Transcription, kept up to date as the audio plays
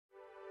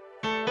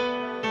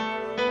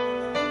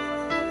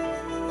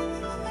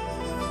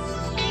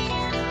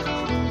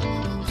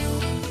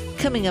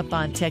Coming up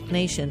on Tech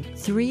Nation,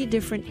 3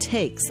 different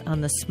takes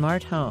on the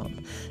smart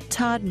home.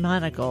 Todd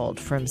Manigault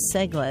from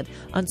Segled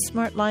on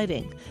smart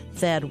lighting.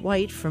 Thad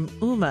White from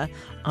Ooma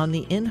on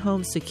the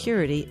in-home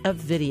security of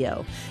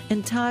video.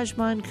 And Taj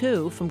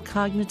Manku from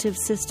Cognitive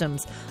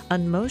Systems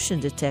on motion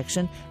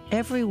detection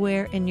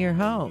everywhere in your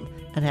home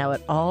and how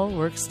it all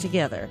works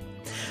together.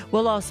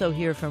 We'll also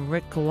hear from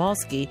Rick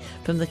Kowalski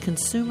from the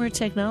Consumer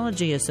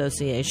Technology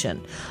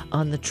Association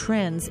on the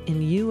trends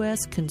in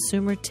U.S.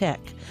 consumer tech.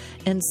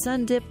 And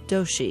Sundip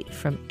Doshi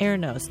from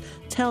Airnos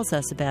tells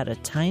us about a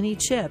tiny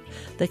chip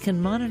that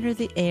can monitor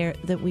the air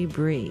that we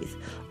breathe.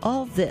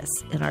 All this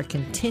in our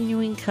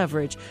continuing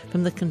coverage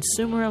from the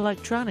Consumer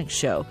Electronics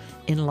Show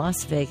in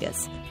Las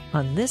Vegas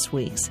on this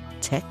week's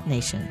Tech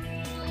Nation.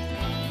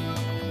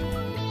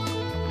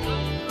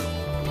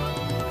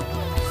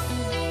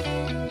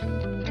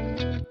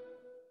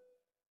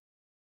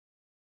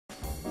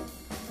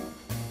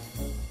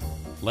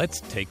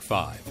 Let's Take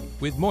 5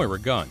 with Moira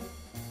Gunn.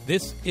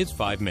 This is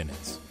 5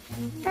 Minutes.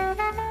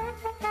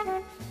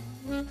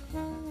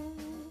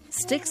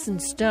 Sticks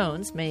and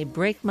stones may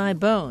break my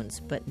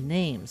bones, but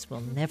names will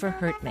never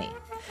hurt me.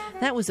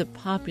 That was a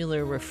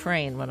popular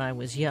refrain when I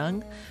was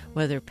young,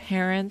 whether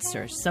parents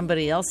or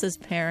somebody else's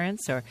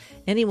parents or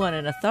anyone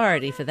in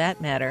authority for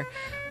that matter.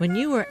 When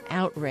you were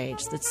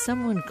outraged that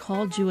someone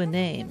called you a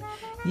name,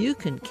 you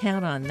can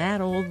count on that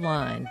old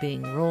line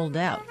being rolled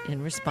out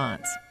in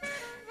response.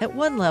 At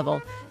one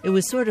level, it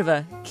was sort of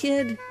a,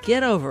 kid,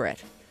 get over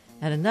it.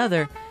 At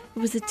another, it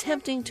was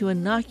attempting to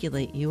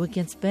inoculate you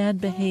against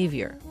bad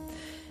behavior.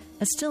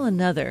 At still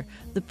another,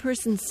 the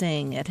person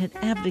saying it had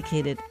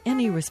abdicated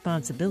any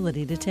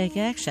responsibility to take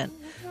action,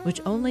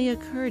 which only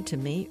occurred to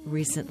me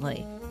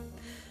recently.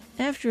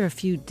 After a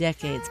few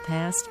decades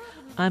passed,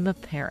 I'm a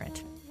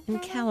parent in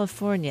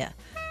California,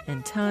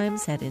 and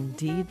times had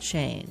indeed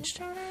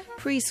changed.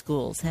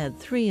 Preschools had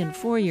 3- and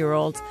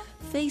 4-year-olds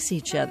face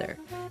each other,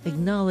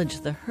 acknowledge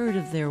the hurt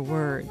of their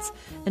words,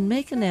 and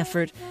make an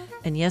effort,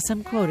 and yes,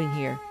 I'm quoting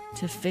here,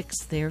 to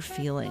fix their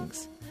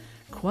feelings.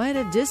 Quite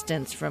a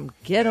distance from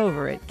get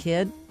over it,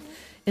 kid.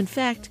 In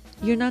fact,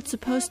 you're not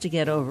supposed to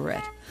get over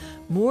it.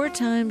 More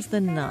times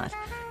than not,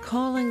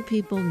 calling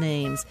people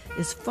names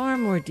is far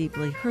more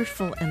deeply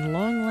hurtful and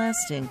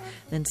long-lasting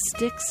than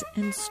sticks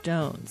and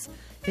stones.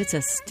 It's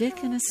a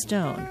stick and a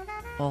stone,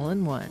 all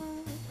in one.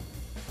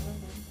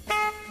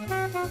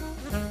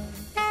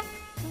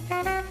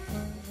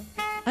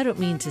 I don't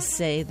mean to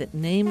say that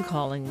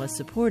name-calling was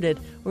supported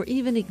or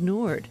even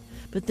ignored,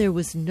 but there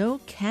was no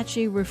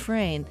catchy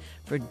refrain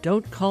for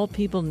don't call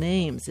people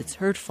names, it's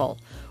hurtful,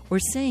 or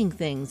saying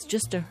things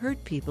just to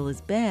hurt people is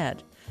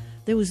bad.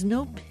 There was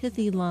no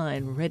pithy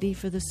line ready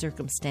for the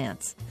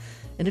circumstance.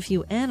 And if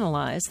you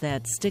analyze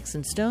that sticks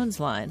and stones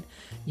line,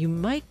 you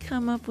might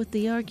come up with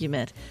the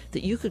argument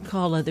that you could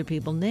call other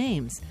people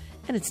names,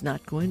 and it's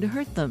not going to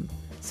hurt them.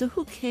 So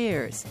who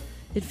cares?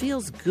 It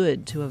feels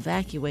good to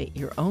evacuate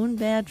your own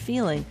bad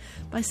feeling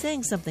by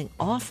saying something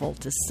awful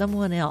to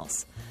someone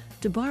else.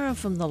 To borrow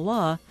from the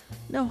law,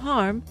 no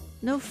harm,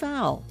 no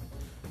foul.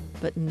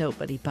 But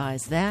nobody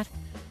buys that.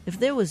 If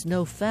there was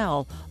no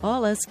foul,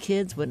 all us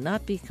kids would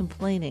not be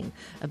complaining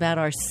about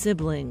our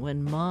sibling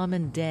when mom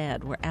and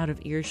dad were out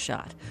of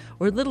earshot,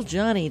 or little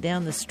Johnny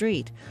down the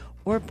street,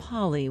 or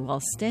Polly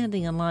while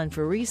standing in line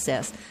for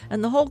recess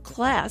and the whole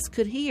class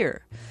could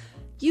hear.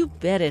 You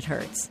bet it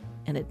hurts.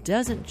 And it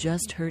doesn't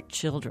just hurt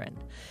children.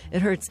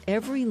 It hurts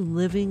every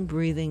living,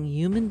 breathing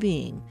human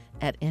being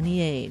at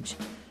any age.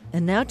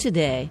 And now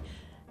today,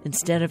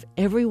 instead of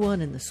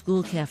everyone in the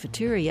school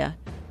cafeteria,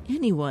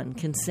 anyone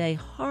can say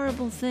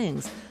horrible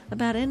things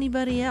about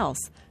anybody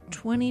else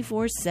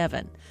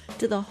 24/7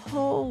 to the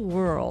whole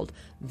world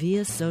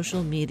via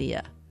social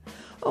media.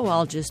 Oh,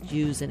 I'll just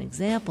use an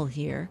example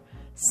here.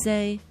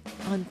 Say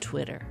on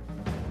Twitter.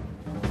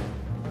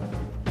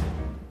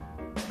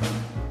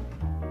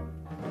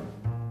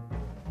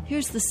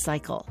 Here's the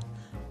cycle.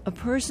 A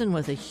person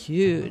with a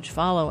huge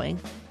following,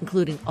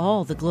 including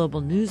all the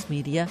global news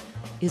media,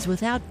 is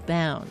without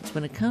bounds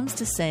when it comes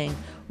to saying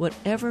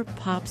whatever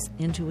pops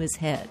into his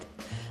head.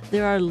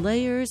 There are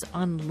layers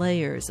on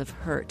layers of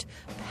hurt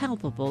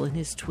palpable in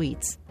his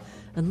tweets.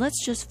 And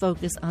let's just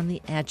focus on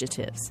the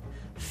adjectives.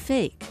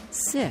 Fake,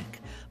 sick,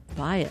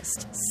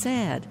 biased,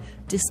 sad,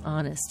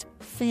 dishonest,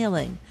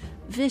 failing,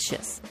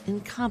 vicious,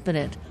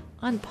 incompetent,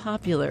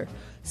 unpopular,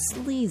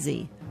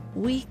 sleazy,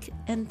 weak,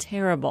 and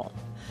terrible.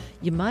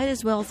 You might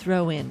as well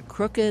throw in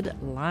crooked,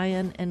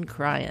 lying, and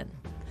crying.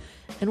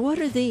 And what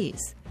are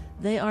these?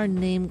 They are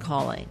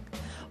name-calling.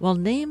 While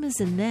name is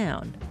a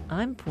noun,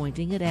 I'm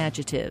pointing at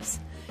adjectives.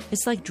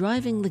 It's like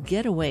driving the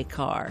getaway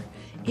car.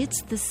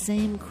 It's the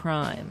same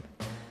crime.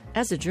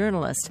 As a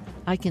journalist,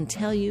 I can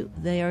tell you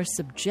they are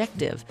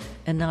subjective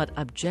and not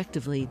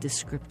objectively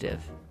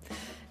descriptive.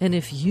 And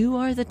if you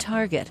are the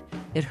target,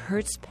 it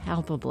hurts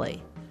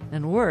palpably.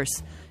 And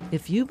worse,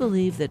 if you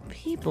believe that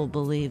people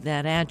believe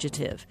that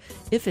adjective,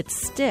 if it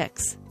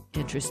sticks,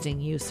 interesting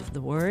use of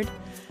the word,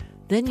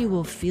 then you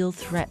will feel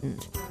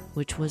threatened,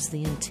 which was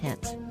the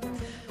intent.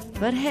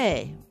 But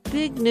hey,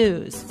 big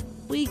news.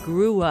 We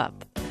grew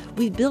up.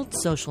 We built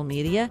social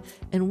media,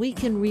 and we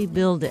can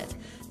rebuild it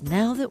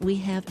now that we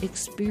have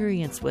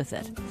experience with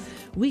it.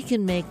 We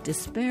can make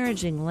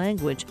disparaging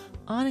language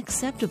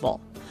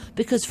unacceptable,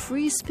 because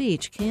free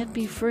speech can't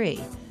be free.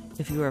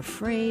 If you're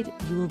afraid,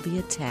 you will be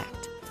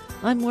attacked.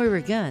 I'm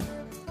Moira Gunn.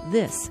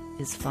 This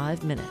is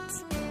 5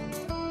 Minutes.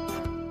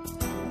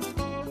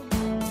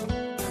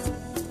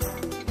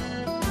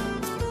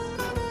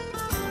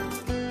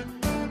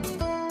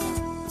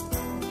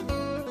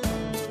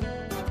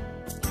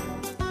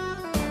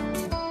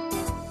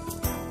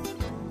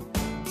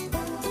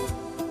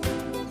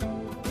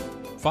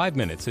 Five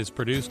Minutes is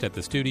produced at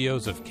the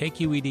studios of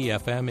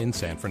KQED-FM in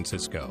San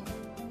Francisco.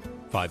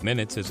 5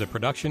 Minutes is a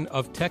production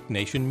of Tech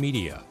Nation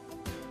Media.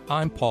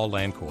 I'm Paul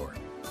Lancourt.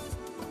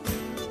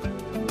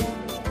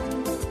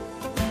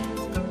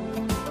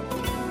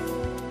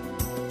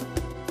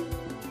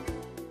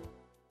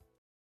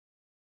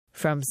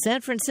 From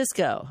San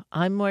Francisco,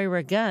 I'm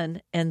Moira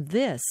Gunn, and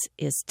this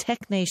is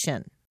Tech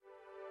Nation.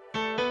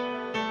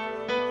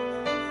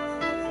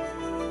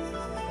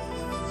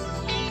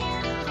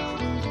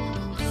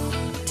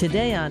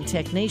 Today on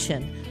Tech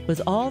Nation,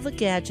 with all the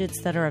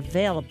gadgets that are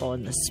available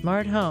in the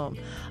smart home,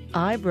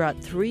 I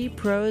brought three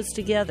pros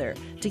together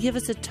to give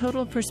us a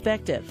total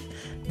perspective.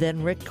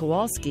 Then Rick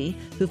Kowalski,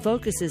 who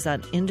focuses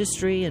on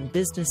industry and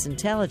business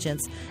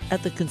intelligence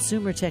at the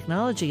Consumer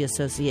Technology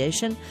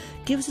Association,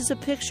 gives us a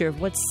picture of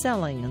what's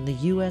selling in the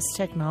U.S.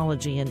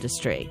 technology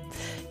industry.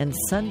 And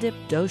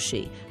Sundip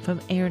Doshi from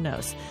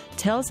Airnos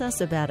tells us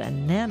about a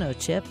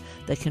nanochip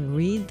that can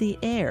read the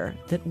air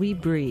that we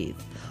breathe.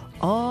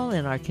 All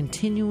in our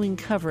continuing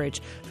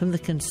coverage from the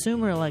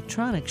Consumer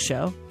Electronics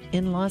Show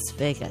in Las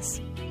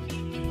Vegas.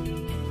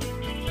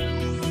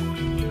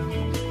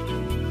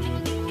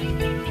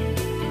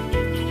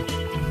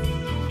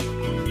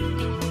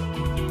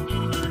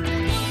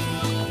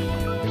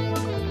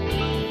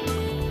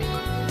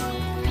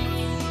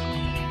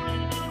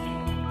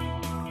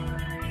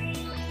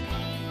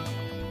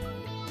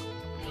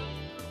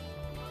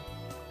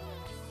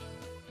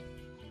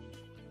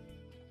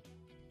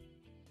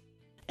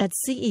 At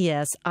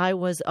CES, I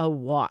was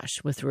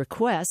awash with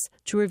requests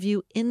to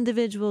review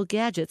individual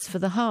gadgets for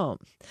the home.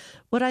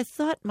 What I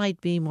thought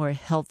might be more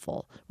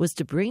helpful was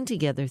to bring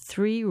together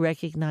three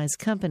recognized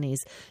companies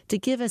to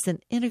give us an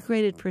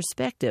integrated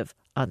perspective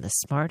on the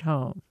smart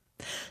home.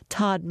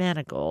 Todd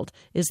Manigault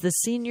is the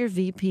Senior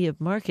VP of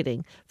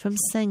Marketing from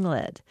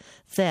Sengled.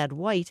 Thad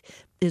White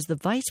is the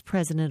Vice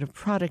President of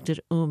Product at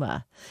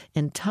Ooma.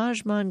 And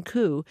Tajman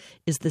Koo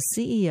is the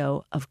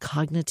CEO of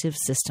Cognitive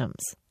Systems.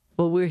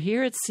 Well, we're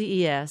here at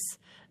CES.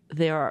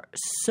 There are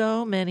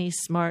so many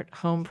smart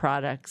home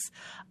products.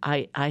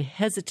 I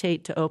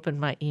hesitate to open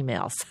my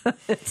emails.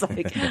 It's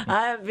like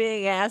I'm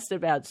being asked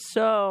about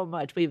so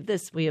much. We have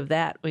this, we have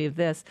that, we have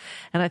this.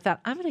 And I thought,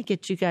 I'm going to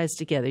get you guys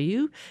together.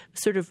 You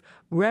sort of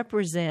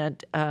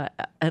represent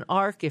an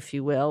arc, if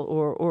you will,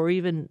 or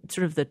even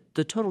sort of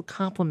the total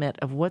complement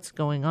of what's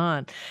going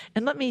on.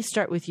 And let me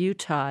start with you,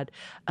 Todd.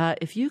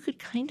 If you could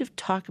kind of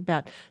talk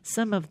about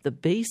some of the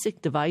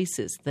basic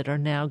devices that are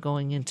now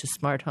going into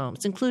smart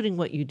homes, including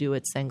what you do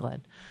at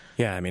Sengled.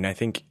 Yeah, I mean, I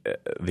think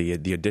the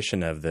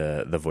addition of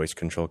the voice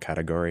control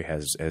category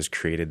has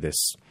created this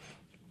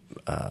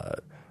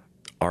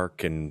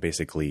arc and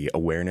basically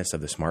awareness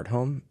of the smart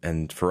home.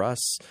 And for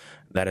us,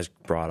 that has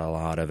brought a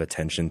lot of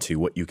attention to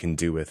what you can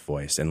do with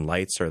voice. And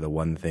lights are the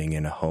one thing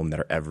in a home that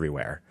are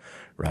everywhere,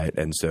 right?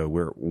 And so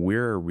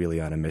we're really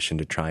on a mission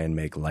to try and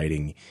make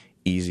lighting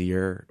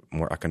easier,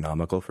 more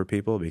economical for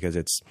people, because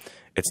it's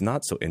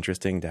not so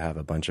interesting to have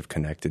a bunch of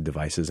connected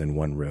devices in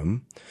one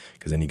room,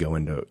 because then you go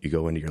into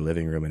your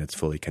living room and it's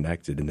fully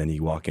connected, and then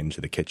you walk into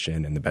the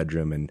kitchen and the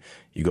bedroom and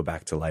you go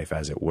back to life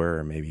as it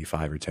were maybe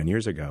 5 or 10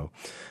 years ago.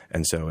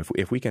 And so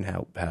if we can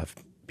have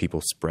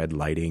people spread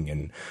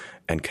lighting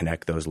and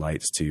connect those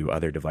lights to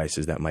other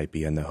devices that might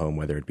be in the home,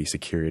 whether it be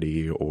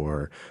security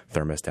or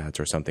thermostats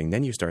or something,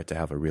 then you start to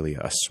have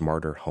a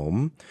smarter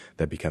home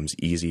that becomes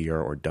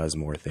easier or does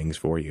more things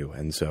for you.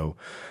 And so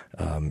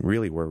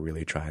we're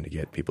really trying to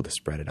get people to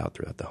spread it out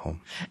throughout the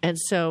home. And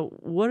so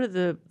what are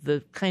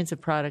the kinds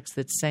of products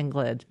that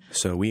Sengled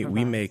So we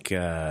make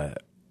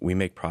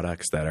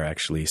products that are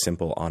actually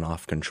simple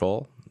on-off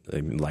control.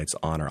 Lights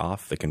on or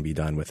off. It can be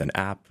done with an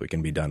app. It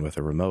can be done with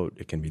a remote.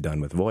 It can be done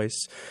with voice.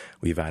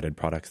 We've added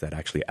products that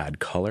actually add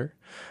color.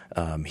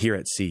 Here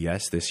at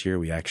CES this year,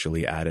 we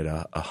actually added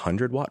a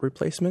 100-watt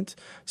replacement.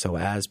 So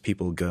as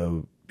people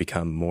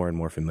become more and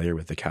more familiar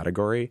with the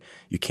category,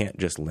 you can't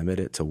just limit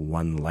it to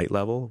one light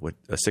level.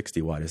 A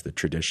 60-watt is the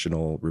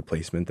traditional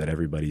replacement that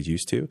everybody's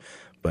used to.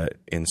 But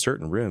in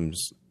certain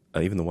rooms,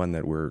 even the one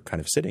that we're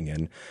kind of sitting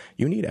in,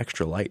 you need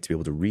extra light to be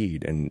able to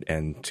read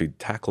and to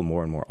tackle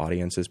more and more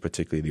audiences,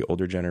 particularly the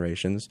older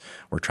generations.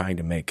 We're trying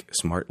to make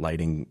smart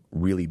lighting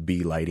really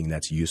be lighting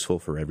that's useful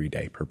for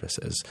everyday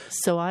purposes.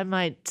 So I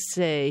might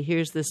say,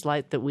 here's this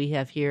light that we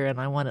have here,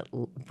 and I want it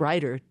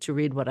brighter to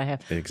read what I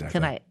have.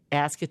 Exactly.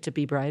 ask it to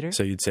be brighter?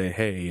 So you'd say,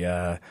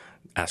 hey,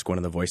 ask one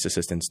of the voice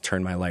assistants,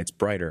 turn my lights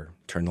brighter,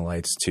 turn the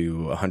lights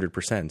to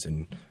 100%,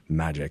 and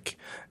magic.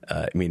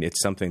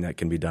 It's something that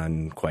can be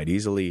done quite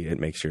easily. It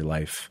makes your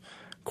life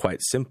quite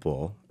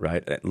simple,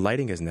 right?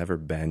 Lighting has never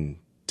been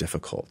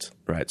difficult,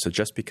 right? So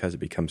just because it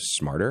becomes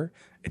smarter,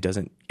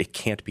 it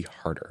can't be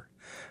harder.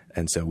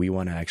 And so we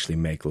want to actually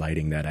make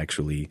lighting that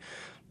actually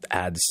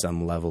adds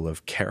some level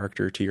of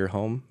character to your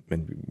home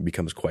and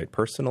becomes quite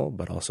personal,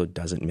 but also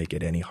doesn't make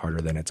it any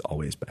harder than it's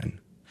always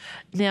been.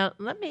 Now,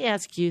 let me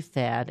ask you,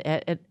 Thad,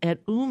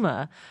 at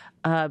Ooma,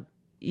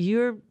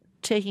 you're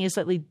taking a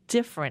slightly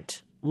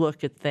different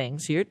look at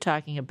things. You're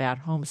talking about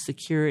home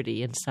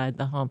security inside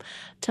the home.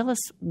 Tell us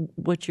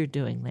what you're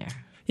doing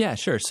there. Yeah,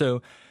 sure.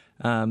 So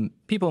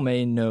people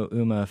may know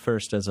Ooma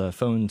first as a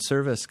phone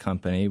service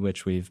company,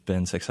 which we've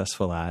been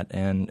successful at.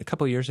 And a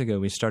couple years ago,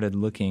 we started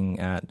looking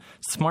at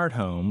smart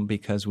home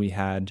because we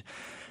had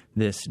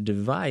this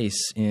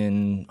device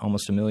in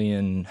almost 1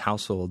 million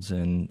households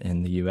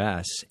in the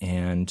U.S.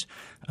 and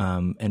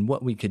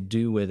what we could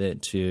do with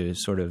it to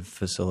sort of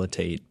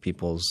facilitate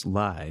people's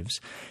lives.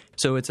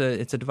 So it's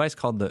a device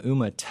called the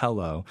Ooma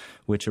Telo,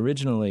 which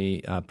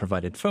originally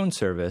provided phone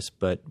service,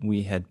 but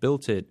we had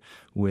built it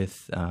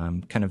with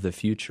kind of the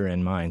future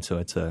in mind. So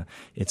it's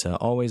a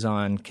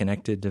always-on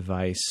connected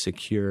device,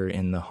 secure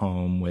in the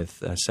home,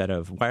 with a set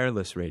of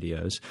wireless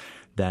radios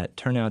that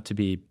turn out to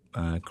be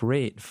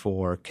great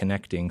for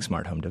connecting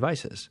smart home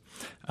devices.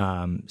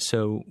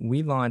 So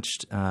we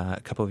launched a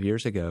couple of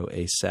years ago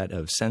a set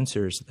of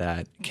sensors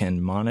that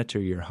can monitor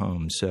your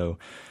home. So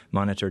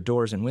monitor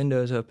doors and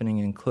windows opening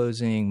and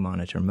closing,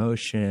 monitor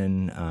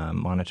motion,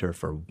 monitor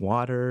for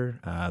water,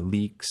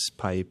 leaks,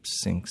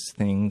 pipes, sinks,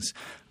 things.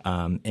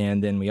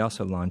 And then we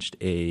also launched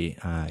a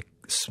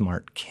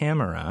smart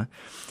camera.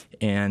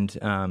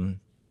 And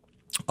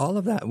all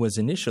of that was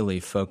initially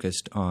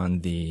focused on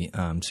the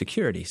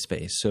security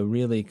space, so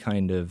really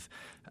kind of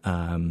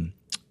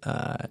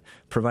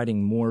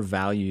providing more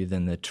value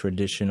than the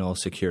traditional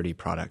security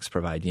products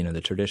provide. The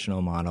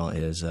traditional model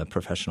is a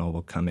professional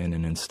will come in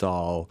and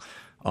install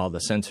all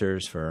the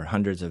sensors for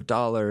hundreds of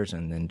dollars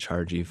and then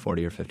charge you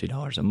 $40 or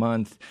 $50 a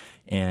month.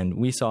 And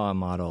we saw a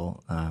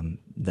model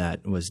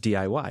that was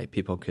DIY.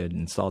 People could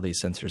install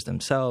these sensors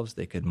themselves.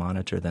 They could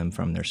monitor them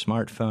from their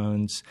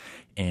smartphones.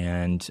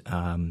 And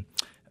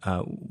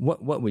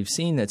what we've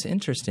seen that's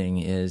interesting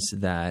is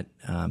that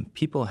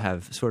people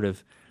have sort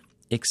of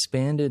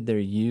expanded their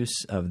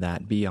use of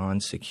that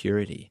beyond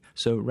security.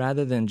 So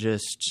rather than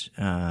just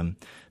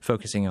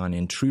focusing on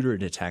intruder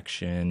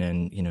detection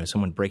and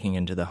someone breaking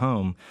into the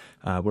home,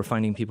 we're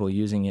finding people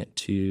using it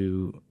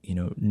to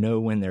know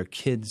when their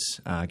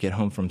kids get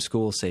home from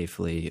school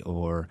safely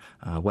or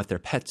what their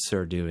pets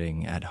are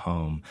doing at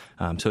home.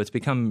 So it's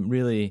become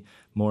really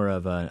more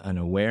of an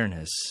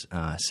awareness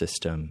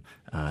system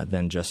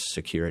than just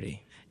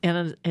security.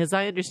 And as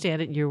I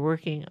understand it, you're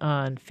working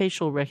on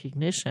facial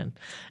recognition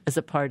as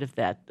a part of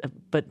that,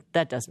 but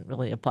that doesn't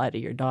really apply to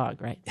your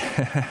dog, right?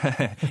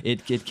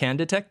 It can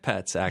detect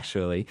pets,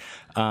 actually.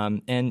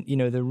 And,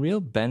 the real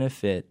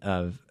benefit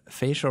of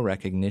facial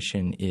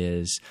recognition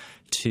is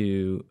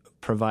to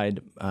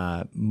provide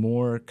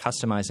more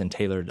customized and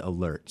tailored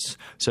alerts.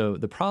 So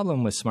the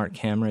problem with smart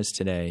cameras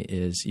today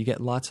is you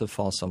get lots of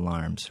false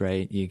alarms,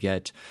 right? You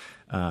get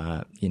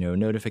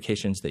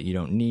notifications that you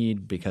don't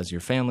need because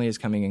your family is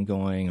coming and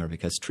going or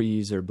because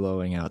trees are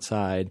blowing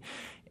outside.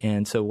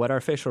 And so what our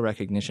facial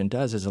recognition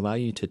does is allow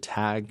you to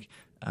tag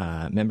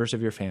members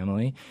of your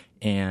family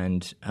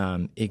and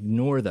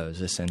ignore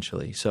those,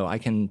 essentially. So I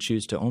can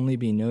choose to only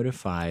be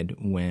notified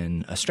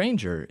when a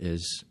stranger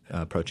is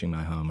approaching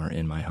my home or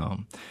in my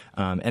home.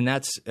 And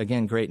that's,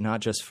 again, great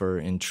not just for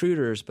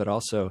intruders, but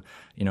also,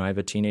 I have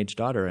a teenage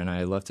daughter, and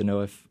I love to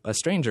know if a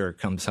stranger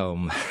comes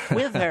home.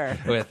 With her.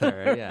 With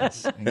her,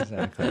 yes,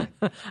 exactly.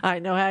 I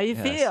know how you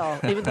feel,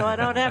 even though I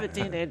don't have a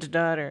teenage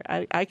daughter.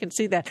 I can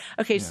see that.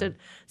 Okay, yeah.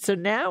 So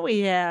now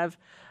we have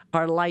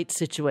our light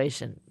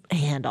situation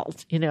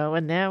handled,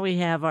 and now we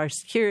have our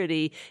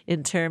security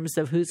in terms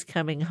of who's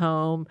coming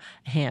home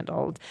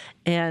handled.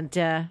 And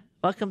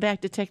welcome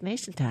back to Tech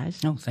Nation,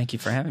 Taj. Oh, thank you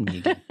for having me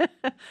again.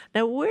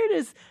 Now, where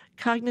does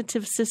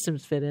cognitive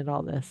systems fit in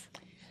all this?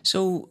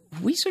 So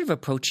we sort of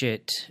approach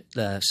it,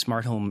 the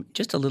smart home,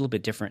 just a little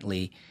bit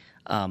differently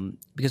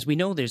because we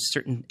know there's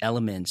certain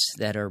elements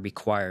that are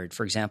required.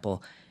 For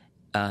example,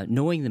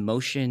 knowing the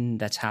motion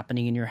that's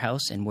happening in your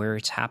house and where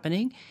it's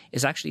happening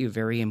is actually a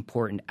very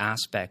important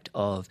aspect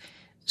of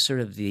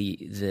sort of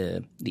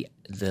the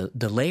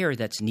layer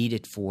that's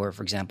needed for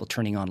example,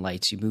 turning on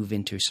lights. You move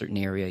into a certain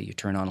area, you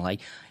turn on a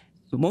light.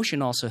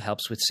 Motion also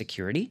helps with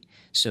security.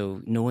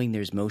 So knowing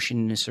there's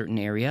motion in a certain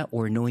area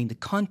or knowing the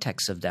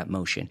context of that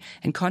motion.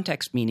 And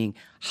context meaning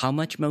how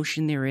much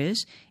motion there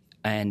is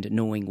and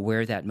knowing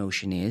where that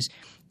motion is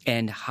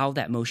and how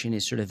that motion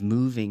is sort of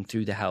moving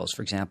through the house.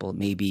 For example, it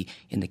may be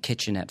in the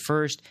kitchen at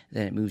first,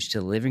 then it moves to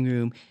the living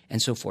room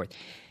and so forth.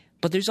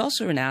 But there's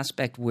also an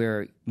aspect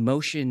where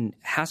motion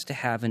has to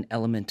have an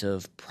element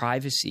of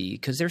privacy,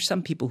 because there are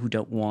some people who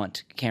don't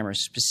want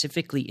cameras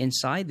specifically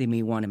inside. They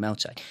may want them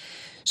outside.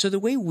 So the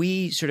way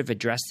we sort of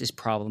address this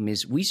problem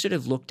is we sort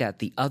of looked at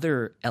the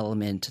other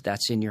element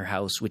that's in your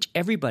house, which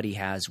everybody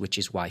has, which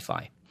is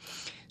Wi-Fi.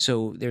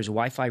 So there's a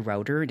Wi-Fi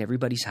router in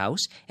everybody's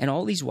house, and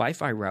all these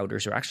Wi-Fi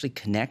routers are actually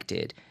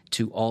connected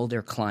to all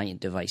their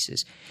client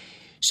devices.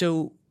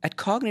 So at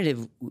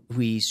Kognitive,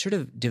 we sort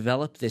of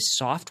developed this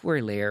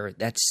software layer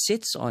that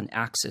sits on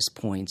access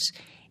points.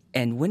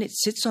 And when it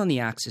sits on the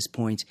access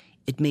points,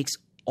 it makes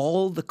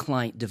all the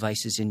client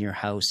devices in your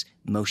house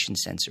motion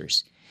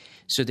sensors.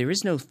 So there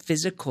is no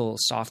physical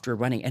software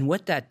running. And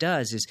what that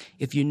does is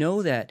if you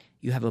know that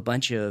you have a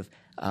bunch of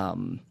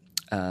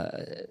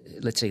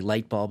let's say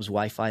light bulbs,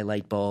 Wi-Fi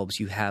light bulbs,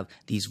 you have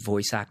these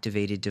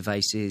voice-activated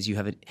devices, you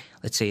have,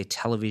 let's say, a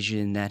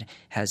television that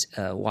has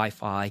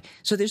Wi-Fi.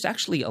 So there's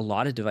actually a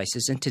lot of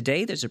devices. And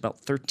today there's about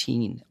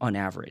 13 on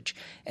average.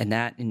 And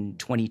that in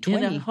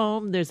 2020 – in a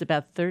home, there's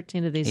about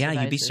 13 of these devices.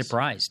 Yeah, you'd be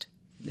surprised.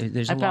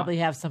 There's I probably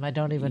have some I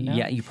don't even know.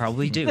 Yeah, you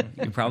probably do.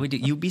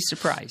 You'd be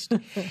surprised.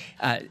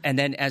 And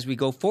then as we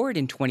go forward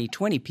in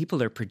 2020,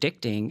 people are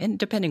predicting, and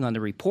depending on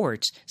the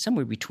reports,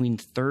 somewhere between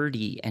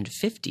 30 and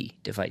 50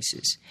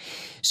 devices.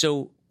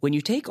 So when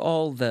you take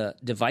all the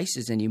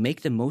devices and you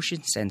make them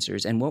motion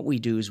sensors, and what we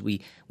do is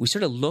we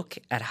sort of look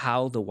at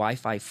how the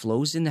Wi-Fi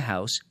flows in the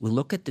house. We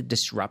look at the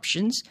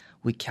disruptions.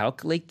 We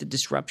calculate the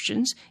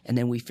disruptions, and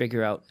then we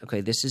figure out,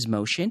 okay, this is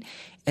motion.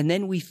 And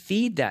then we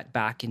feed that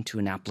back into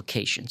an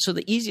application. So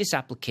the easiest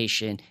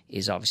application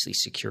is obviously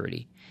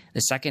security. The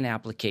second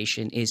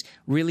application is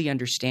really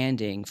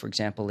understanding, for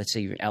example, let's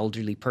say you're an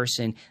elderly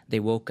person, they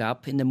woke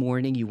up in the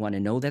morning, you want to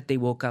know that they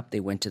woke up,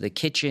 they went to the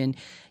kitchen.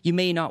 They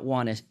may not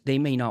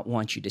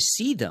want you to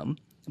see them,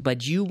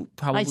 but you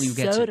probably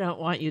don't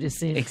want you to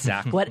see me.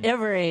 Exactly.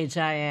 Whatever age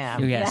I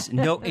am. Yes.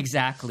 No,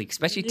 exactly.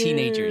 Especially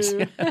teenagers.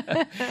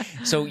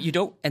 So you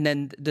don't. And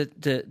then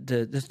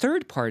the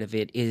third part of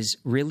it is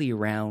really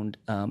around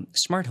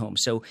smart home.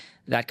 So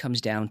that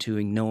comes down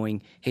to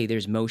knowing, hey,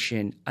 there's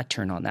motion. I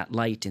turn on that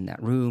light in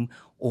that room,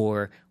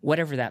 or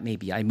whatever that may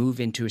be. I move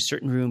into a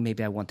certain room.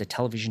 Maybe I want the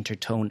television to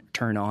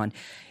turn on,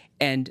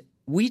 and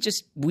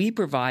we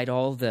provide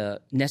all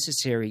the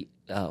necessary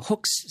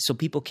hooks so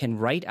people can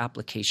write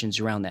applications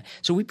around that.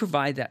 So we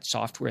provide that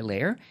software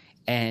layer,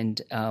 and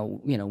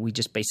we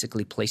just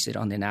basically place it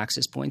on an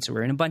access point. So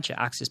we're in a bunch of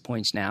access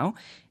points now,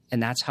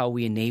 and that's how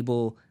we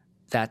enable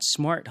that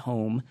smart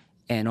home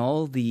and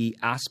all the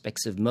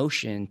aspects of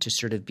motion to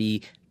sort of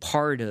be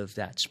part of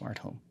that smart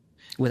home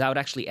without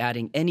actually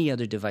adding any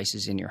other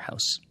devices in your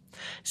house.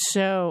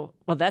 So,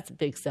 well, that's a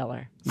big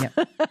seller. Yeah.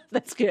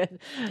 That's good.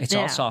 It's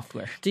all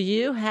software. Do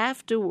you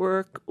have to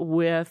work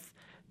with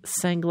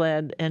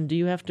SendGrid, and do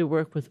you have to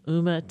work with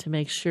Ooma to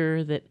make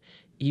sure that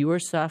your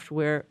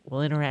software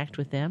will interact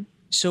with them?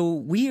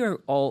 So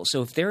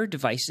if their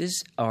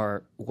devices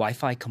are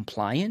Wi-Fi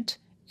compliant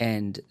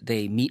and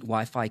they meet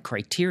Wi-Fi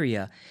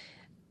criteria,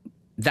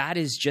 that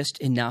is just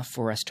enough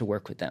for us to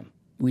work with them.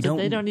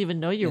 They don't even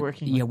know you're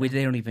working with them.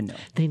 They don't even know.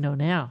 They know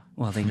now.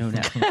 Well, they know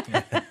now.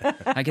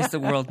 I guess the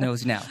world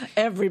knows now.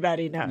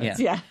 Everybody knows,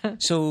 yeah.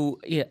 So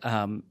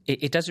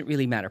it doesn't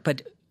really matter.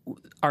 But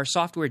our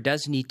software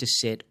does need to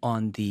sit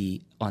on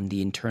the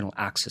internal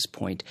access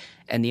point.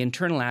 And the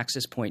internal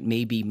access point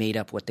may be made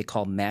up what they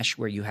call mesh,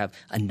 where you have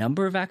a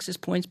number of access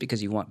points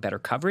because you want better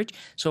coverage.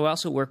 So I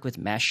also work with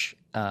mesh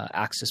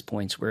access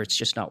points where it's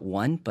just not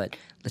one, but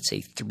let's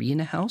say 3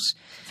 in a house.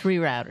 3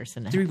 routers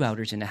in a house. 3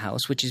 routers in a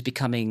house, which is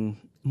becoming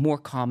more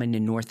common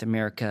in North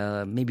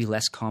America, maybe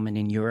less common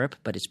in Europe,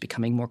 but it's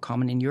becoming more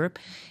common in Europe.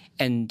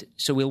 And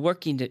so we'll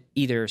work into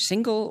either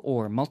single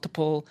or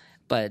multiple,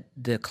 but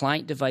the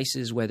client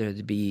devices, whether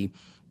it be,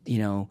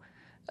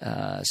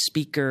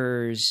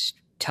 speakers,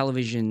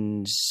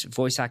 televisions,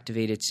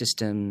 voice-activated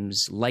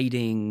systems,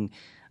 lighting,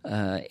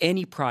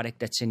 any product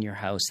that's in your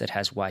house that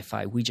has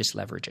Wi-Fi, we just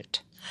leverage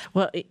it.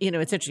 Well,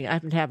 it's interesting. I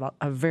happen to have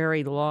a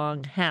very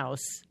long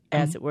house,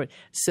 as it were,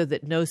 so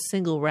that no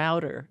single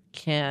router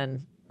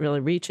can really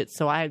reach it.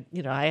 So I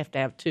have to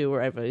have 2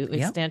 or I have an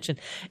extension.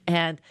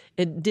 And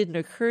it didn't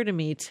occur to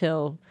me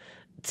till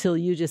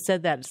you just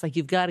said that. It's like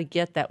you've got to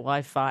get that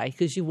Wi-Fi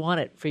because you want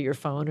it for your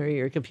phone or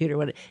your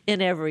computer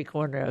in every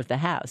corner of the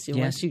house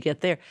once you get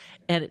there.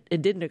 And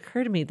it didn't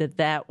occur to me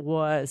that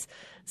was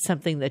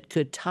something that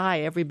could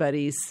tie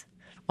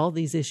all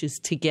these issues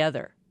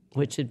together,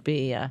 which would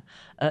be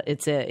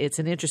it's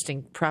an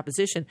interesting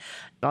proposition.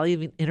 I'll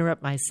even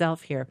interrupt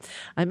myself here.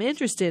 I'm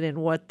interested in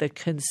what the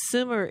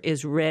consumer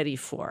is ready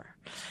for.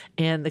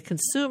 And the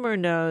consumer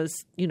knows,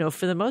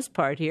 for the most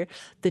part here,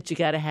 that you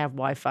got to have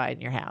Wi-Fi in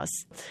your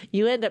house.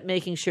 You end up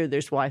making sure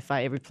there's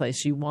Wi-Fi every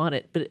place you want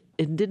it. But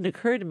it didn't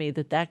occur to me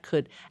that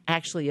could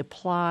actually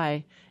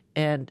apply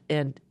and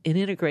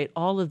integrate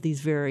all of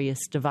these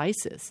various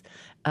devices.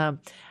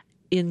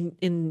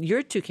 In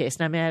your 2 cases,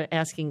 and I'm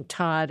asking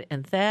Todd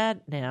and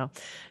Thad now,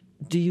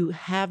 do you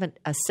have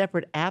a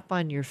separate app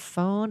on your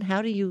phone?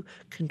 How do you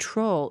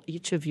control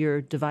each of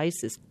your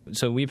devices?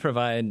 So we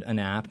provide an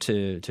app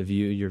to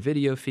view your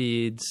video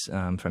feeds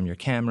from your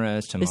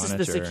cameras, to monitor. This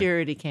is the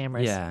security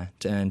cameras. Yeah,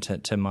 and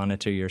to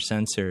monitor your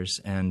sensors.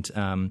 And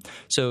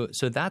so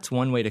that's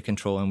one way to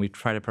control, and we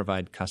try to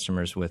provide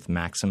customers with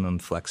maximum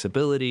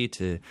flexibility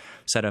to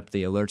set up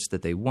the alerts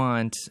that they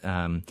want.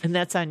 And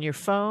that's on your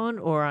phone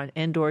or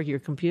or your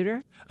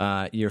computer?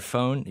 Your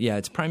phone, yeah,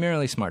 it's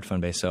primarily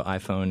smartphone-based, so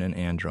iPhone and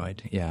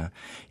Android, yeah.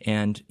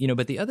 And,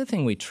 but the other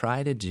thing we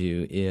try to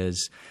do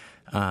is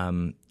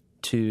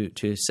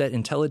to set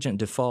intelligent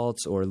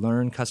defaults or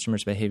learn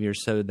customers' behavior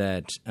so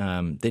that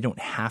they don't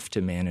have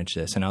to manage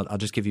this. And I'll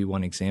just give you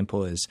one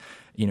example is,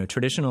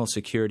 traditional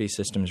security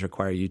systems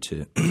require you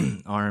to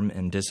arm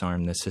and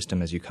disarm the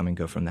system as you come and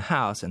go from the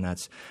house, and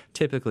that's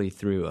typically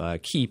through a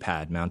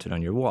keypad mounted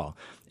on your wall.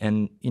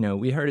 And,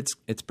 we heard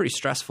it's pretty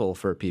stressful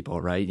for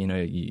people, right?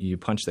 You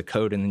punch the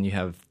code and then you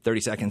have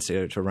 30 seconds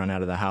to run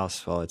out of the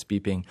house while it's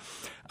beeping.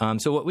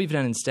 So what we've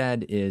done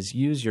instead is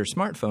use your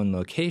smartphone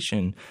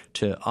location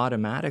to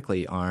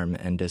automatically arm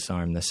and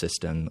disarm the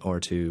system,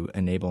 or to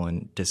enable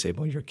and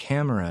disable your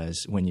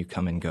cameras when you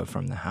come and go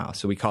from the house.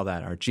 So we call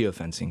that our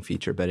geofencing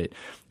feature, but it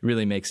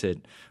really makes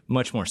it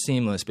much more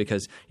seamless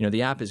because,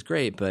 the app is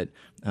great, but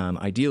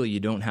ideally you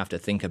don't have to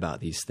think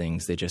about these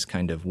things. They just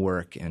kind of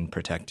work and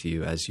protect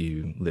you as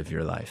you live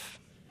your life.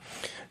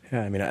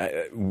 Yeah, I mean,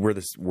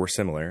 we're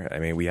similar. I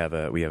mean, we have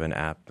an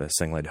app,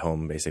 Singlight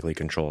Home, basically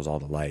controls all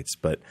the lights,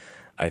 but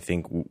I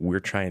think we're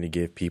trying to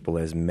give people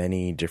as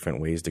many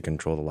different ways to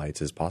control the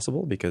lights as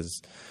possible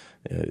because,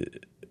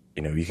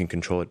 you can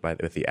control it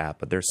with the app,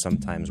 but there's some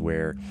times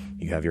where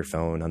you have your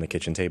phone on the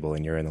kitchen table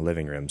and you're in the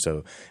living room.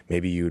 So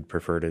maybe you'd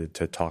prefer to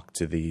talk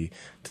to the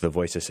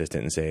voice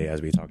assistant and say,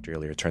 as we talked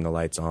earlier, turn the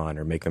lights on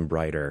or make them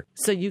brighter.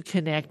 So you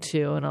connect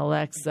to an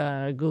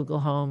Alexa, Google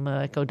Home,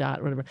 Echo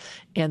Dot, whatever,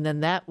 and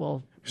then that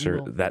will...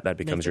 Sure, that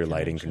becomes your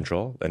lighting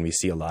control. And we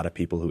see a lot of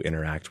people who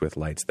interact with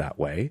lights that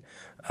way.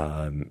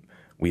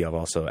 We have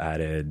also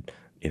added,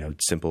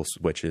 simple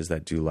switches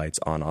that do lights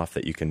on off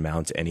that you can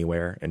mount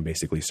anywhere and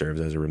basically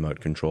serves as a remote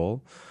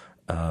control.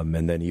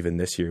 And then even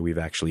this year, we've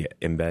actually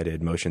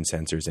embedded motion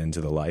sensors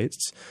into the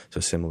lights. So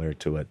similar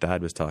to what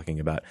Thad was talking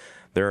about,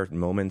 there are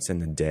moments in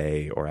the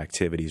day or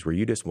activities where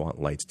you just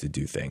want lights to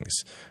do things,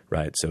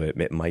 right? So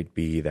it might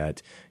be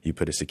that you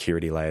put a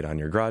security light on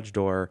your garage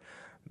door.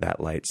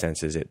 That light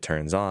senses it,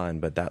 turns on,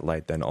 but that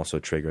light then also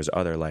triggers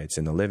other lights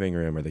in the living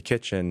room or the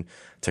kitchen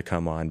to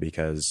come on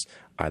because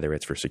either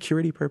it's for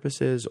security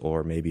purposes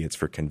or maybe it's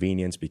for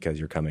convenience because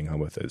you're coming home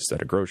with a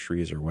set of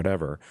groceries or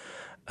whatever.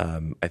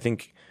 I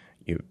think,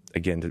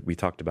 again, we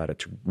talked about it,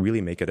 to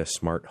really make it a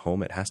smart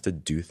home, it has to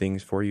do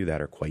things for you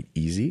that are quite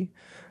easy.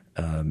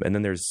 And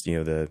then there's,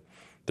 the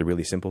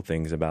really simple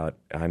things about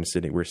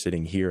we're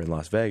sitting here in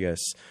Las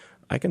Vegas.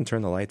 I can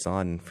turn the lights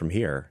on from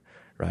here.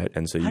 Right.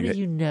 And so how do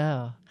you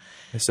know?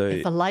 So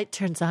if a light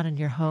turns on in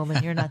your home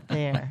and you're not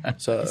there,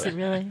 is it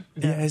really?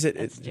 No, yeah, is it?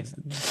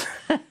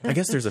 I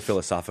guess there's a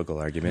philosophical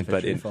argument,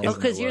 but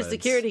because your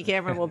security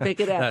camera will pick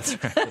it up.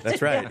 That's right.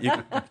 That's right. You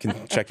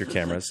can check your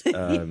cameras.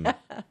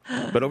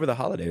 But over the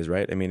holidays,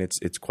 right? I mean,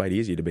 it's quite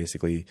easy to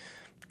basically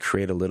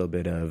create a little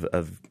bit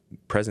of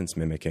presence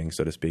mimicking,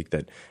 so to speak,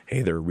 that,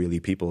 hey, there are really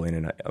people in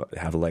and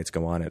have the lights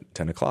go on at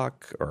 10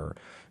 o'clock or,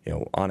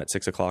 on at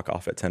 6 o'clock,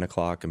 off at 10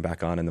 o'clock and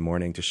back on in the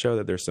morning to show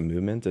that there's some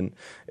movement. And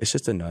it's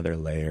just another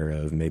layer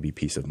of maybe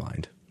peace of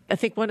mind. I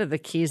think one of the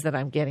keys that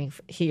I'm getting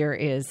here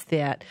is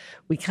that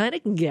we kind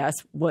of can guess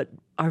what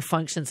our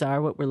functions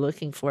are, what we're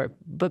looking for.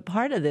 But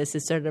part of this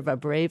is sort of a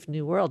brave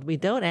new world. We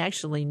don't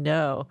actually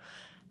know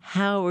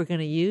how we're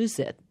going to use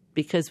it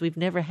because we've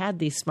never had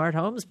these smart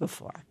homes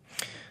before.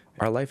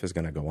 Our life is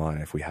going to go on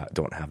if we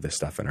don't have this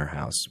stuff in our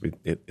house.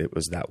 It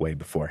was that way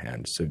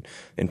beforehand. So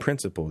in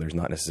principle, there's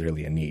not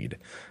necessarily a need.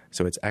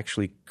 So it's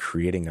actually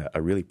creating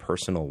a really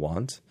personal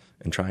want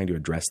and trying to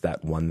address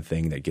that one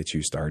thing that gets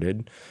you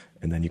started.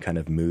 And then you kind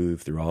of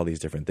move through all these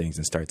different things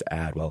and start to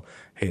add, well,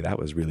 hey, that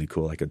was really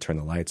cool. I could turn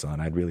the lights on.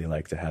 I'd really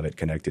like to have it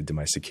connected to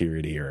my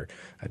security, or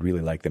I'd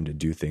really like them to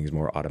do things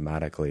more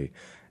automatically.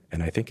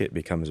 And I think it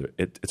becomes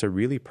it's a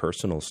really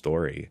personal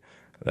story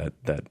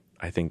that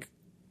I think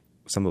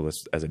some of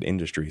us as an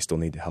industry still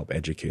need to help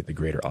educate the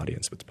greater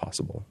audience if it's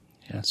possible.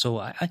 Yeah, so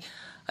I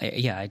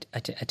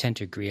tend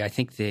to agree. I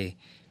think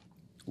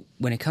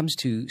when it comes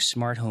to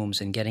smart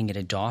homes and getting it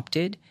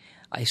adopted,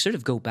 I sort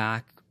of go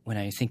back when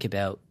I think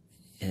about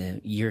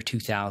year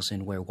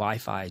 2000, where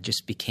Wi-Fi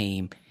just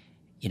became,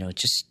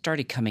 just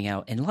started coming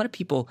out, and a lot of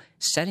people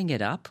setting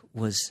it up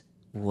was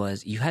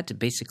you had to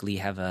basically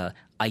have a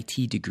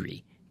IT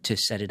degree to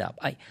set it up.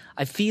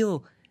 I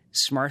feel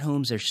smart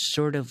homes are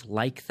sort of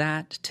like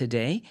that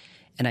today,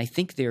 and I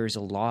think there's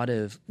a lot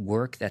of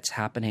work that's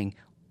happening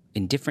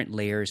in different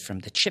layers, from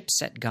the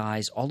chipset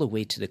guys all the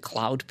way to the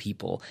cloud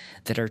people,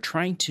 that are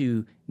trying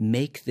to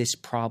make this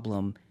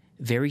problem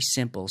very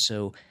simple.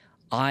 So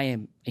I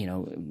am,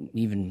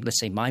 even let's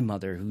say my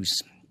mother, who's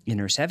in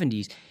her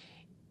 70s,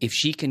 if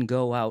she can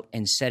go out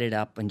and set it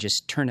up and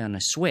just turn on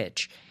a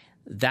switch,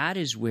 that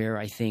is where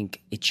I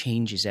think it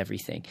changes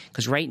everything.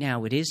 Because right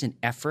now it is an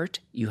effort.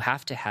 You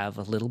have to have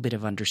a little bit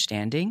of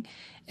understanding.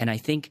 And I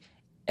think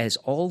as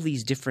all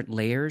these different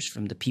layers,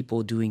 from the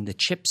people doing the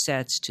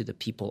chipsets to the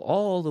people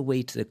all the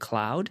way to the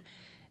cloud,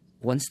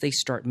 once they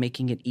start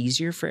making it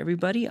easier for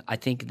everybody, I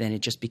think then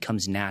it just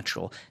becomes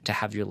natural to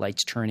have your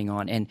lights turning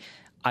on. And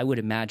I would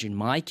imagine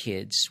my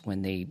kids,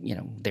 when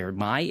they're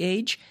my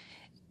age,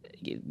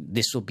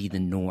 this will be the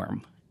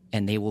norm.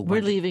 And they will.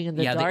 We're leaving in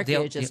the dark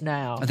ages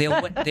now.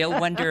 They'll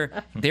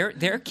wonder.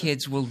 Their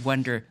kids will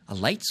wonder, a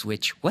light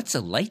switch. What's a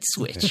light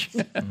switch?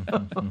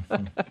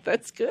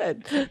 That's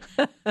good.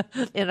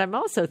 And I'm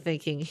also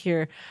thinking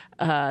here,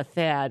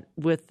 Thad,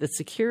 with the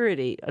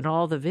security and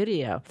all the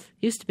video.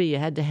 Used to be you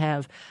had to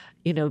have,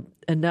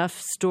 enough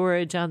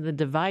storage on the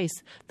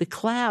device. The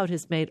cloud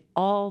has made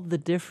all the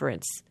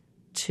difference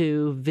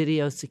to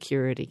video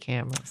security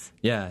cameras.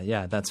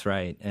 Yeah, that's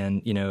right.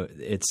 And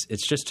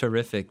it's just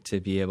terrific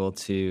to be able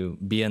to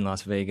be in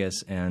Las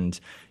Vegas and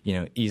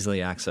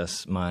easily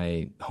access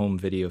my home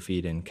video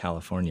feed in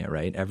California,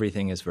 right?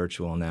 Everything is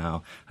virtual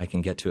now. I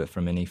can get to it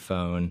from any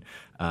phone.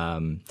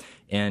 And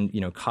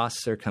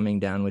costs are coming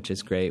down, which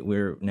is great.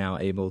 We're now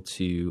able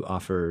to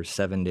offer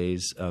 7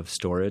 days of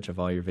storage of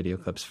all your video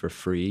clips for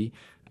free.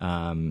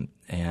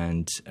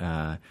 It's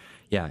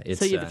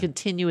so you have a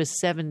continuous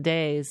 7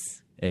 days.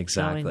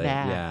 Exactly.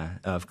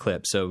 Of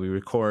clips. So we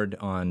record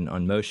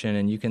on motion,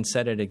 and you can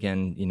set it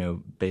again,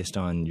 based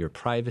on your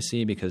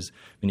privacy, because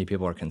many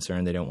people are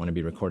concerned they don't want to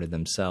be recorded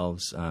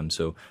themselves.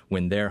 So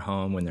when they're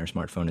home, when their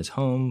smartphone is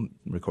home,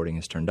 recording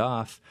is turned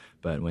off.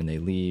 But when they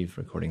leave,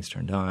 recording's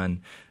turned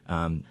on.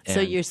 So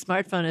your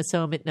smartphone is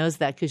home. It knows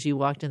that because you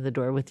walked in the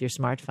door with your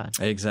smartphone.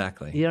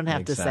 Exactly. You don't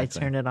have to say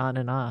turn it on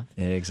and off.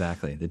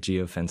 Exactly. The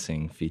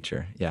geofencing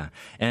feature. Yeah.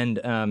 And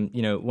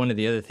one of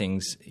the other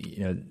things,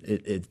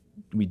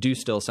 we do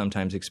still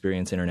sometimes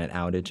experience internet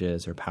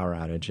outages or power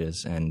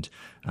outages, and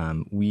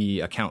we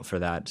account for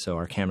that. So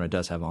our camera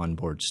does have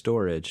onboard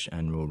storage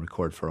and will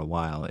record for a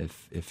while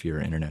if your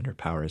internet or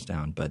power is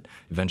down. But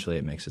eventually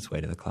it makes its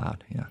way to the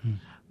cloud. Yeah.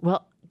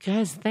 Well,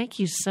 guys, thank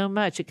you so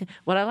much.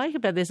 What I like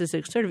about this is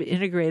it sort of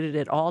integrated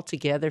it all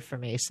together for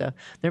me. So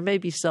there may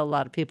be still a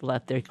lot of people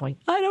out there going,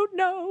 I don't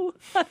know.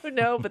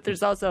 But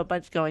there's also a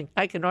bunch going,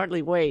 I can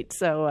hardly wait.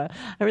 So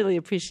I really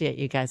appreciate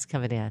you guys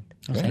coming in.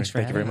 Well, thank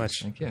you very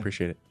much. Thank you.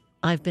 Appreciate it.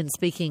 I've been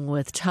speaking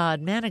with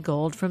Todd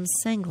Manigault from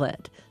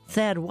Senglet,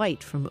 Thad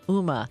White from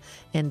Ooma,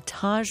 and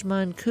Taj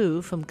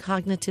Manku from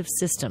Cognitive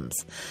Systems.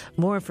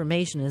 More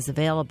information is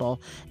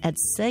available at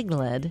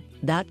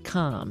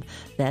Sengled.com.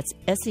 That's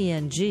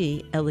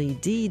Sengled.com,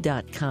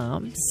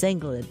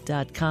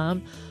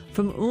 Sengled.com,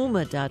 from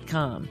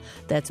Ooma.com.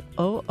 That's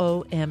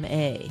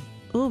OOMA.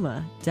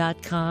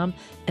 Ooma.com,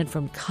 and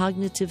from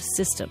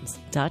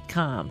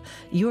CognitiveSystems.com.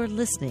 You're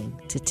listening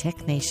to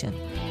Tech Nation.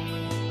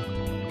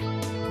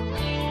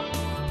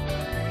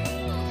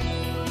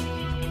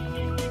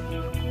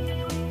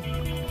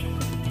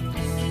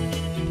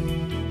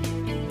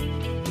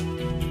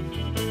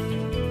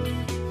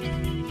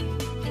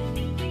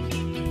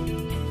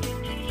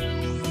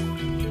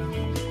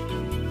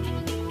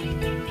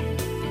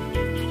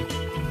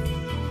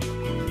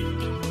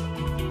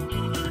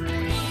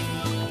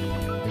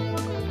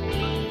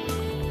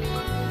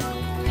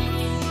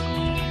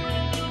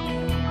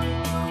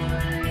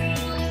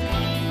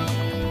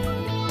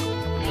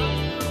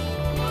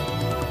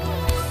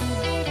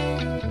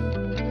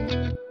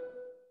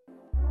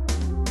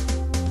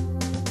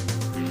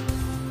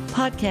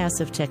 Podcasts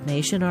of Tech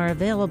Nation are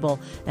available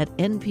at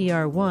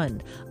NPR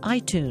One,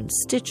 iTunes,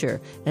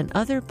 Stitcher, and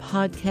other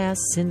podcast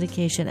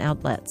syndication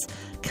outlets.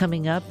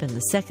 Coming up in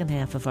the second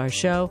half of our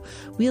show,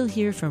 we'll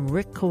hear from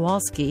Rick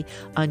Kowalski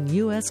on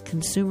U.S.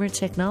 consumer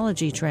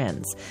technology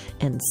trends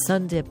and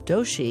Sundip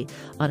Doshi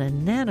on a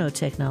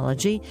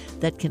nanotechnology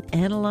that can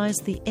analyze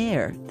the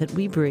air that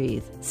we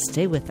breathe.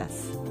 Stay with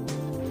us.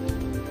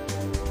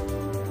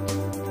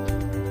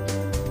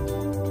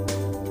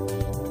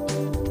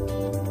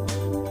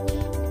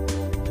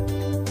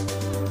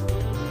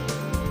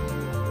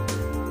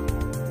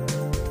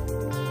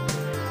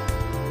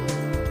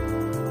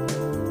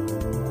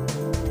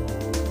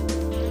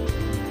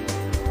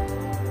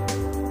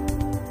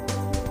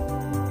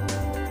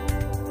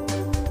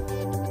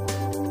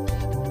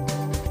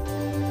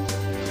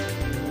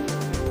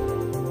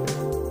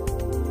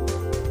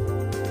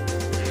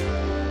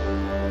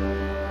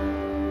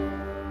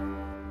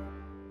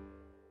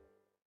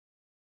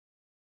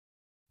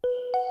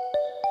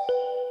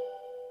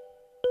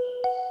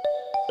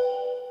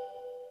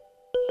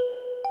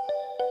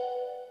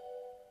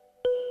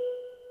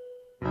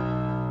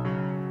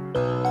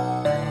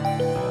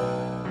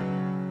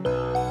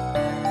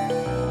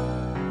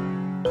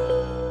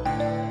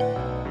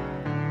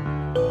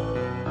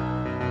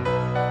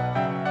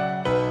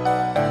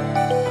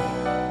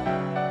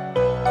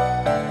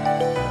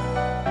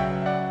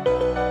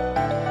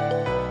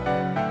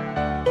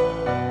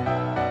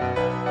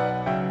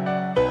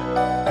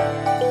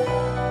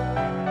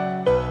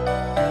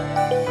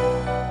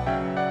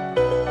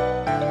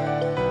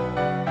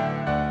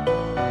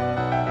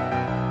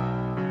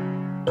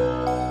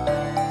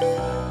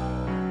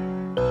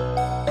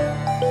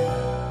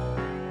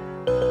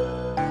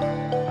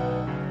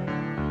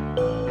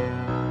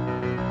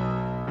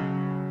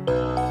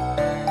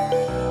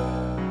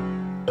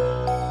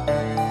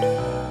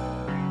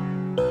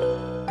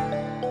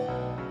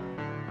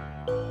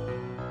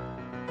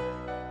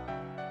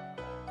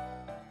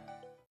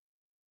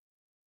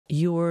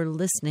 You're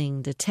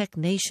listening to Tech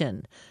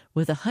Nation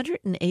with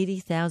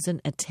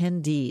 180,000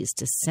 attendees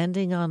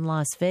descending on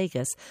Las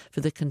Vegas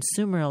for the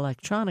Consumer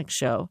Electronics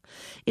Show.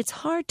 It's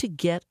hard to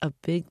get a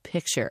big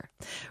picture.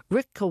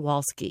 Rick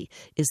Kowalski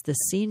is the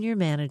Senior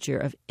Manager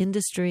of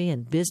Industry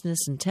and Business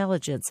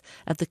Intelligence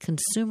at the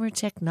Consumer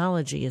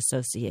Technology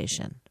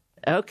Association.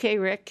 Okay,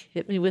 Rick,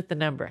 hit me with the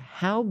number.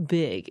 How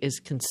big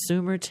is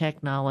consumer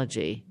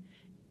technology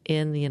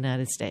in the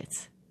United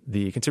States?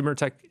 The consumer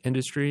tech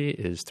industry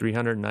is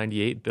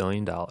 $398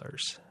 billion.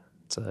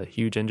 It's a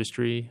huge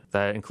industry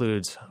that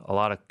includes a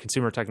lot of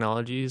consumer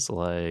technologies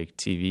like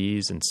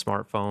TVs and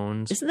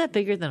smartphones. Isn't that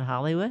bigger than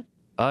Hollywood?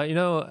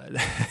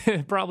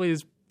 It probably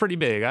is pretty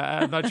big.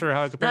 I'm not sure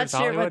how it compares to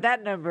Hollywood. Not sure what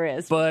that number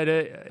is.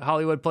 But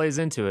Hollywood plays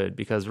into it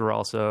because we're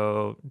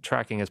also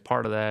tracking as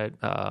part of that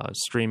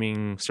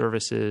streaming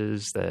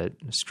services that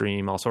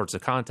stream all sorts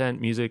of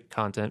content, music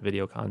content,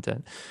 video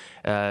content,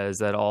 as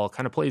that all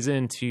kind of plays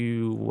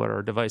into what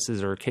our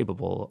devices are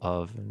capable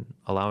of and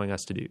allowing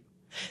us to do.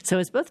 So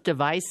it's both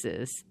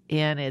devices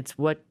and it's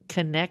what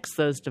connects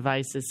those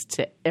devices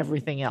to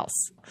everything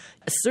else.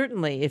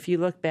 Certainly, if you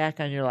look back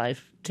on your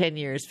life, 10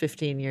 years,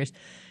 15 years,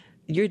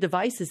 your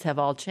devices have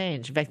all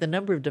changed. In fact, the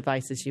number of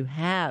devices you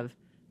have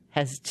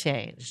has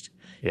changed.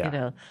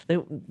 Yeah.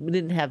 We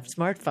didn't have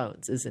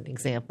smartphones as an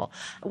example.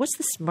 What's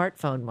the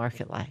smartphone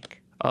market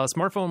like?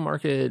 Smartphone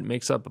market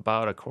makes up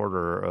about a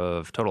quarter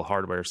of total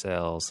hardware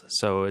sales.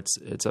 So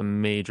it's a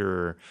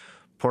major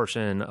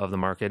portion of the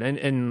market.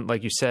 And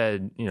like you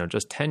said,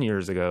 just 10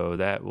 years ago,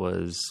 that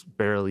was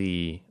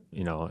barely,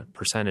 a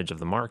percentage of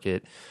the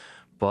market.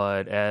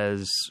 But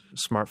as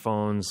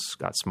smartphones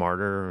got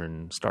smarter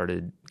and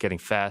started getting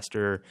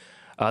faster,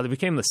 they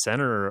became the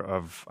center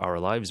of our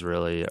lives,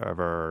 really, of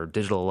our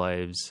digital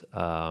lives.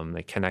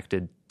 They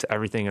connected to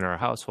everything in our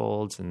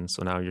households. And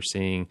so now you're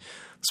seeing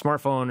the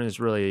smartphone is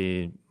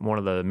really one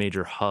of the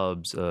major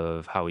hubs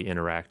of how we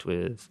interact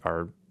with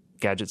our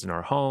gadgets in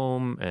our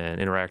home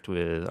and interact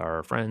with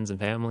our friends and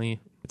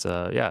family.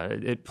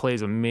 It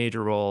plays a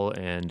major role,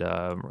 and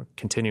we're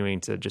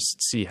continuing to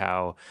just see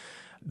how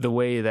the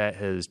way that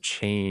has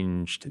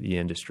changed the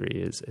industry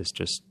is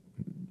just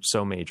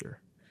so major.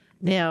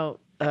 Now,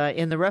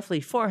 in the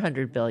roughly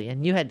 $400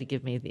 billion, you had to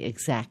give me the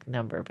exact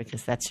number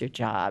because that's your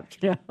job.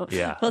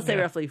 Yeah. Let's say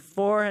roughly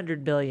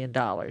 $400 billion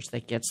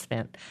that gets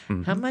spent.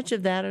 Mm-hmm. How much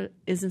of that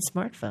is in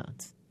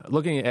smartphones?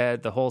 Looking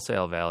at the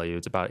wholesale value,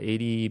 it's about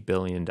 $80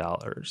 billion.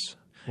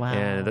 Wow.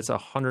 And that's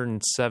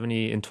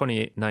 170 in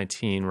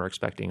 2019. We're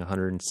expecting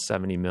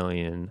 170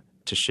 million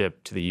to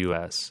ship to the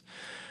U.S.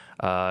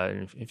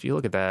 If you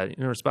look at that,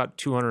 it's about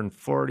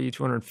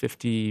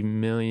 250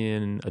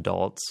 million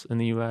adults in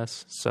the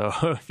U.S. So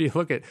if you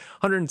look at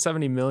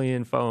 170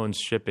 million phones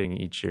shipping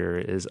each year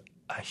is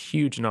a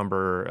huge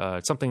number.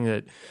 It's something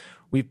that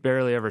we've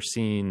barely ever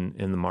seen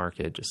in the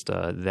market, just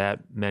that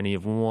many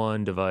of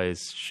one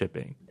device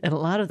shipping. And a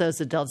lot of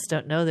those adults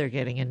don't know they're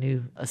getting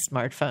a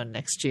smartphone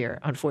next year,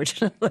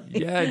 unfortunately.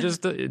 Yeah,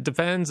 it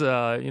depends.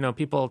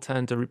 People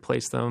tend to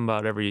replace them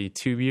about every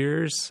 2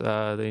 years.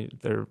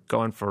 They're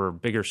going for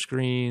bigger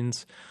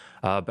screens,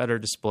 better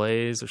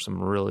displays. There's some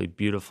really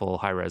beautiful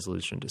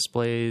high-resolution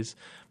displays,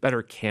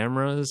 better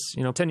cameras.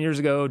 10 years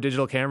ago,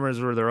 digital cameras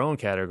were their own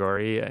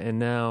category, and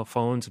now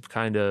phones have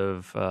kind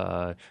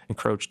of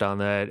encroached on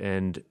that.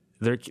 And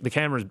the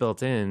cameras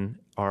built in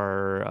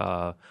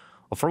are,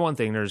 for one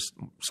thing, there's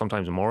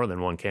sometimes more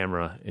than one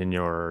camera in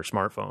your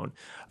smartphone.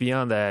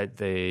 Beyond that,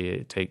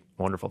 they take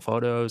wonderful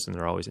photos, and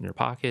they're always in your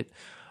pocket.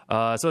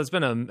 So it's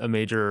been a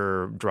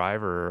major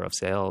driver of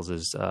sales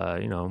is,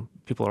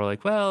 people are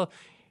like, well,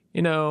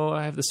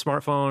 I have this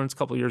smartphone, it's a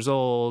couple years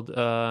old,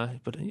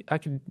 but I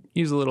could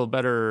use a little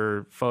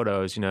better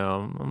photos,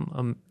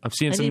 I'm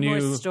seeing some new... I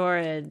need more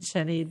storage.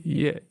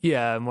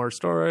 Yeah, more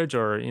storage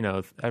or,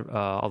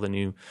 all the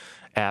new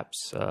apps.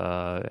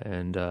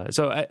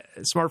 So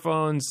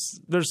smartphones,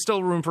 there's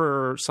still room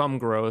for some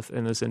growth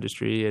in this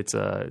industry. It's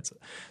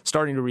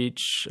starting to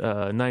reach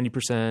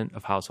 90%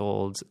 of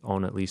households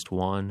own at least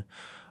one.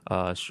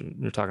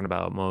 You're talking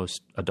about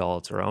most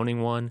adults are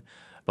owning one.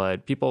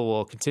 But people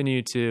will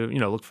continue to,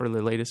 look for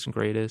the latest and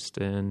greatest,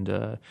 and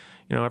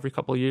every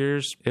couple of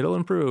years it'll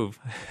improve,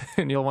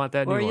 and you'll want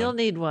that new one. Or you'll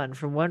need one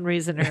for one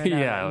reason or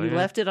another. You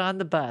left it on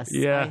the bus.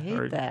 Yeah, I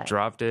hate that.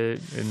 Dropped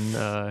it in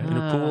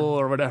a pool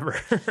or whatever.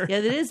 Yeah,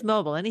 it is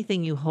mobile.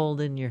 Anything you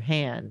hold in your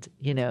hand,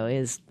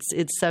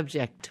 it's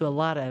subject to a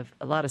lot of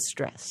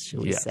stress,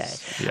 shall we say?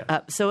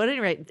 Yeah. So at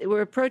any rate,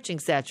 we're approaching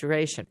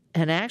saturation,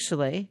 and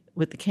actually,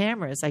 with the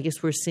cameras, I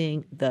guess we're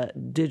seeing the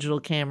digital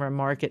camera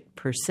market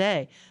per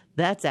se.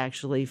 That's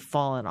actually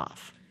fallen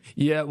off.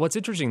 Yeah, what's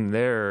interesting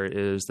there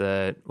is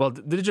that, the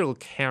digital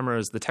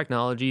cameras, the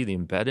technology, the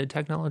embedded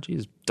technology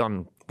is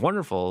done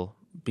wonderful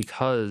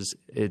because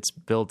it's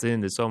built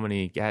into so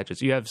many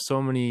gadgets. You have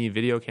so many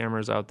video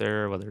cameras out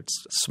there, whether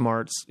it's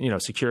smart,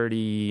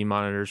 security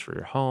monitors for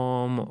your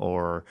home,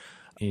 or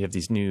you have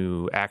these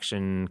new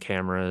action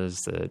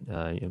cameras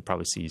that you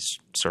probably see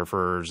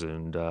surfers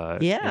and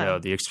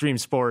the extreme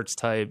sports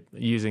type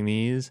using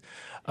these.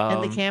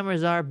 And the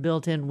cameras are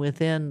built in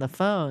within the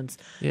phones.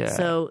 Yeah.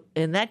 So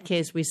in that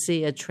case, we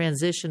see a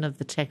transition of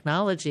the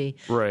technology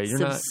Right.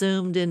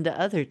 subsumed into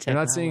other technology.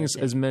 You're not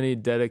seeing as many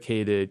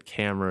dedicated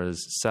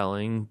cameras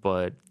selling,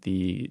 but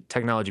the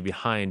technology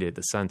behind it,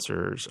 the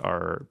sensors,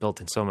 are built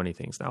in so many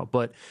things now.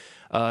 But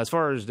as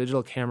far as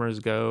digital cameras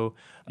go,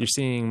 you're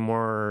seeing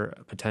more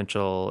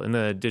potential in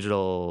the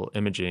digital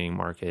imaging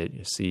market.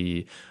 You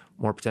see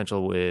more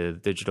potential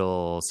with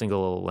digital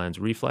single lens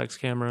reflex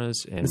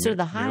cameras and so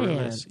the high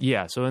end.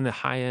 Yeah, so in the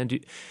high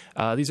end,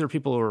 these are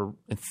people who are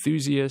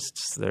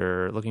enthusiasts.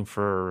 They're looking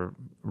for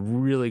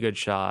really good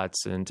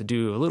shots and to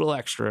do a little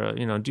extra,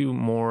 do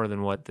more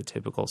than what the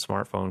typical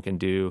smartphone can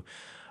do.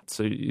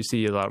 So you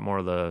see a lot more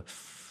of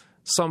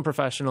some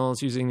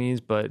professionals using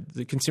these, but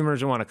the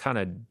consumers who want to kind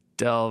of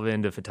delve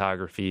into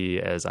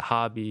photography as a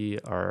hobby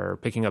are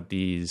picking up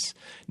these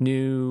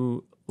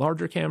new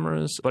larger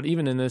cameras. But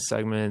even in this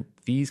segment,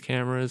 these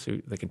cameras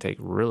that can take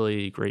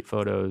really great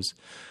photos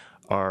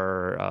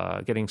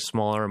are getting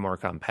smaller and more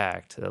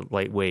compact,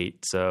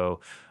 lightweight. So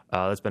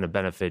that's been a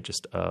benefit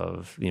just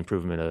of the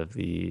improvement of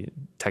the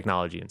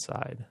technology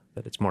inside,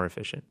 that it's more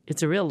efficient.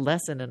 It's a real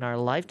lesson in our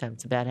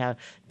lifetimes about how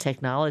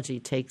technology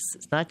takes,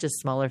 it's not just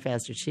smaller,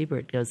 faster,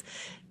 cheaper.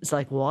 It's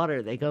like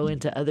water. They go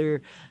into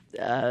other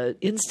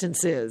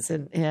instances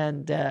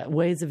and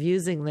ways of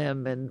using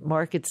them, and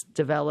markets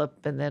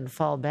develop and then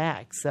fall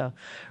back. So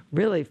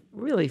really,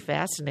 really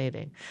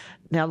fascinating.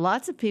 Now,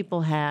 lots of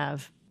people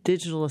have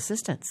digital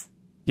assistants.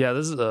 Yeah,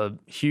 this is a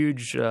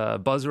huge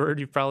buzzword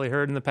you've probably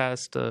heard in the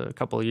past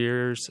couple of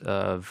years.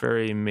 A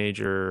very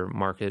major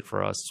market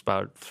for us. It's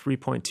about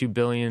 $3.2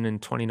 billion in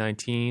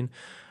 2019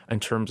 in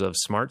terms of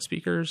smart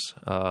speakers.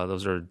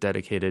 Those are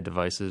dedicated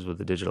devices with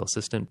a digital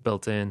assistant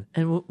built in.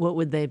 And what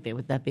would they be?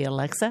 Would that be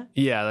Alexa?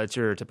 Yeah, that's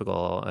your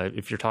typical.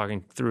 If you're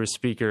talking through a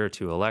speaker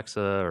to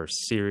Alexa or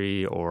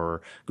Siri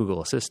or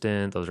Google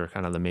Assistant, those are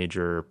kind of the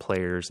major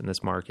players in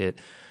this market.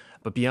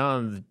 But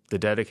beyond the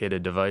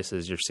dedicated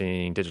devices, you're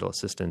seeing digital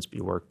assistants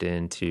be worked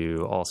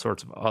into all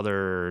sorts of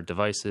other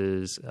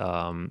devices,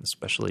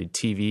 especially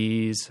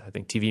TVs. I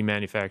think TV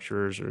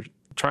manufacturers are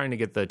trying to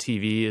get the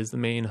TV as the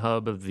main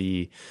hub of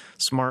the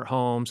smart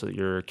home so that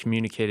you're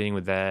communicating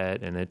with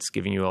that, and it's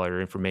giving you all your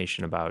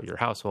information about your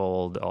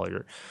household, all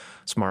your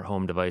smart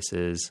home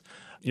devices.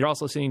 You're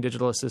also seeing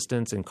digital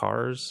assistants in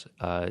cars.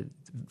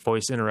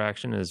 Voice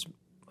interaction is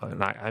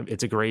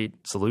it's a great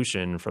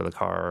solution for the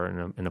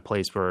car in a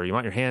place where you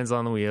want your hands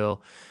on the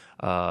wheel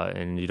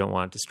and you don't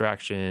want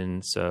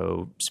distraction.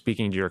 So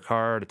speaking to your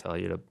car to tell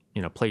you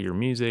to play your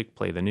music,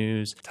 play the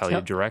news, tell you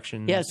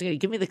directions. Yeah, so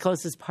give me the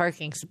closest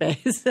parking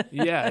space.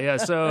 Yeah.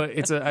 So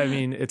it's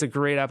a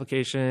great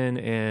application,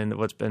 and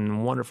what's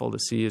been wonderful to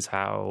see is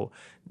how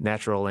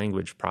natural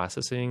language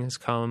processing has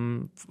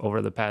come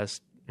over the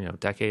past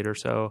decade or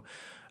so.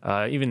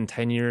 Even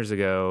 10 years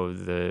ago,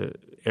 the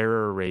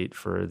error rate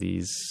for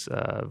these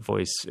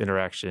voice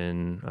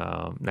interaction,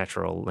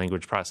 natural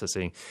language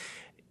processing,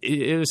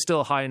 it was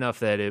still high enough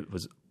that it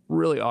was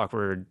really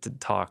awkward to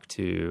talk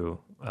to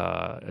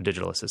a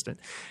digital assistant.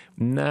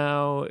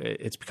 Now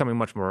it's becoming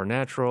much more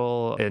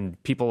natural,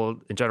 and people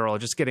in general are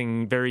just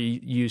getting very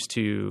used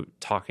to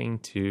talking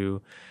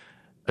to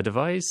a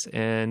device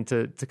and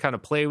to kind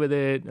of play with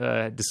it,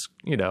 just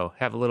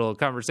have a little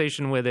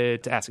conversation with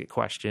it, to ask it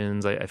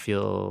questions. I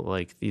feel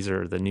like these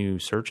are the new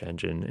search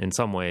engine in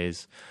some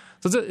ways.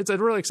 So it's a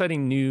really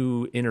exciting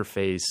new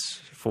interface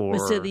for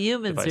So the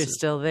humans devices. are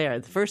still there.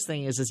 The first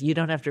thing is you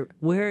don't have to.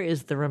 Where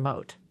is the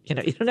remote? You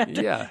don't have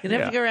to. Yeah, you don't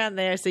have to go around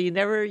there. So you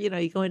never.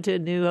 You go into a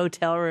new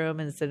hotel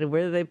room and said,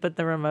 where do they put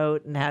the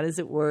remote and how does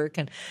it work?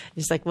 And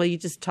it's like, well, you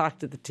just talk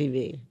to the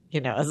TV.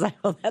 I was like,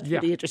 well, that's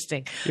pretty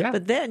interesting. Yeah.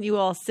 But then you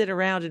all sit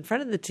around in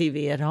front of the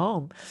TV at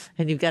home,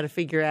 and you've got to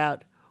figure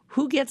out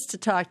who gets to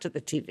talk to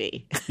the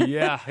TV.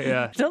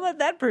 Yeah. Don't let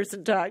that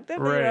person talk.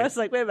 Right. It's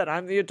like, wait a minute,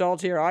 I'm the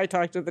adult here. I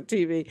talk to the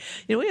TV.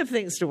 We have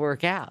things to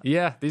work out.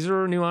 Yeah, these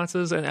are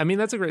nuances. And I mean,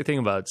 that's a great thing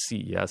about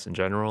CES in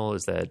general,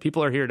 is that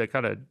people are here to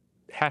kind of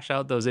hash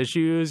out those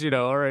issues.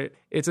 All right,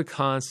 it's a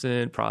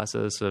constant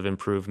process of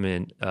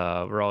improvement.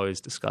 We're always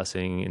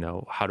discussing,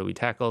 how do we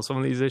tackle some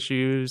of these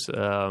issues?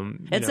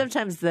 And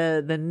sometimes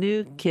the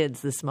new kids,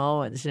 the small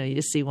ones, you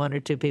just see one or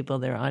two people,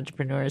 they're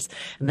entrepreneurs,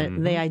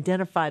 and they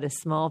identified a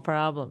small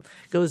problem.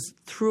 Goes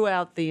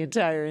throughout the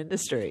entire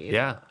industry.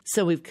 Yeah.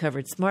 So we've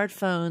covered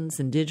smartphones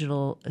and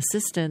digital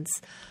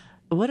assistants.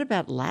 What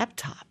about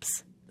laptops?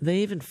 They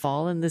even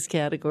fall in this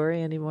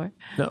category anymore?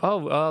 No,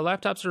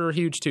 laptops are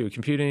huge too.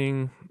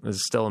 Computing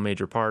is still a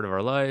major part of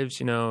our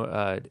lives.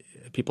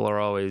 People are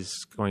always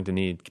going to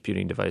need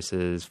computing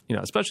devices,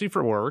 especially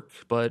for work,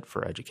 but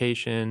for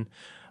education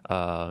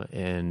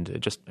and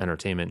just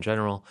entertainment in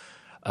general.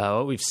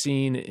 What we've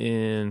seen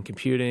in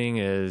computing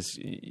is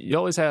you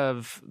always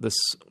have this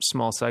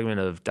small segment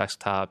of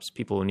desktops,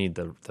 people who need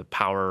the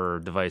power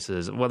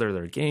devices, whether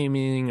they're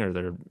gaming or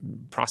they're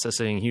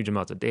processing huge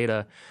amounts of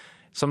data.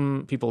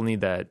 Some people need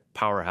that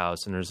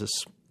powerhouse, and there's this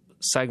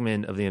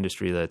segment of the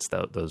industry that's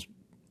those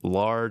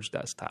large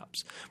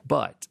desktops.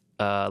 But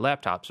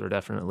laptops are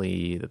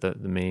definitely the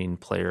main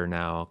player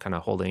now, kind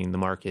of holding the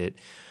market.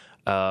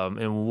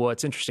 And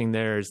what's interesting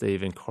there is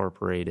they've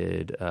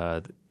incorporated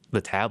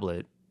the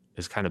tablet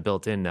is kind of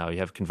built in now. You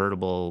have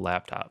convertible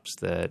laptops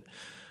that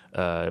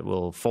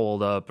will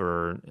fold up,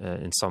 or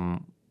in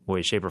some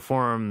way, shape, or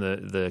form,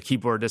 the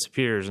keyboard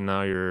disappears, and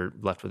now you're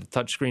left with a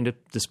touchscreen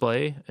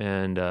display,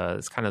 and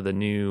it's kind of the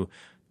new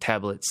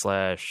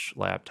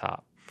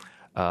tablet/laptop.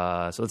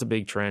 So it's a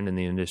big trend in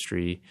the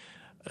industry.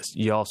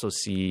 You also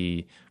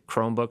see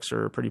Chromebooks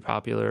are pretty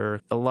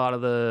popular. A lot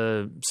of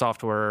the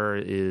software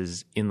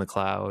is in the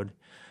cloud.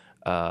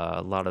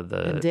 A lot of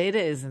the data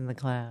is in the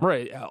cloud.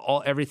 Right.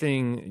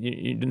 Everything,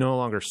 you no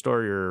longer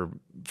store your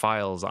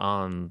files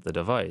on the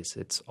device.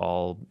 It's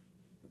all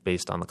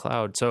based on the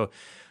cloud. So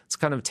it's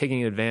kind of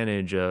taking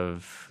advantage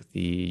of the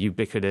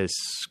ubiquitous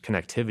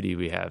connectivity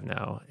we have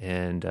now.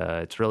 And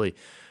it's really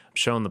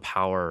shown the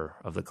power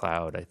of the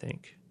cloud, I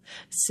think.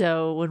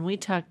 So when we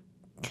talk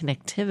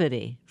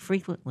connectivity,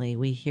 frequently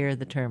we hear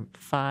the term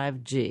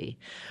 5G.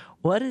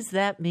 What does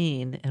that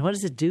mean, and what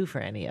does it do for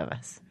any of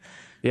us?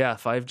 Yeah,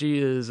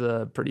 5G is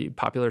a pretty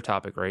popular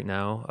topic right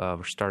now.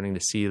 We're starting to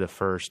see the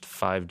first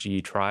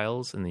 5G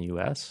trials in the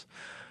U.S.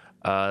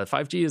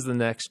 5G is the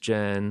next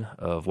gen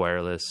of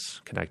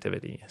wireless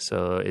connectivity.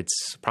 So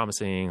it's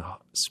promising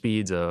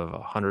speeds of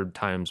 100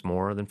 times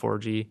more than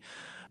 4G.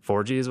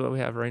 4G is what we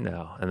have right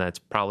now, and that's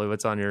probably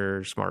what's on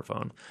your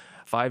smartphone.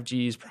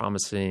 5G is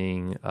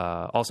promising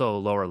also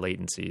lower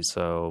latency,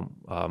 so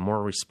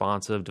more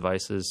responsive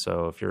devices.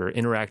 So if you're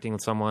interacting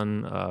with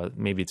someone,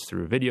 maybe it's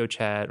through video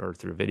chat or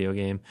through a video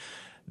game,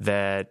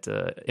 that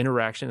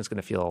interaction is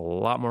going to feel a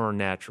lot more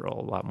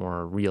natural, a lot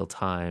more real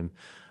time,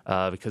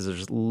 because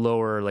there's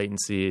lower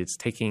latency. It's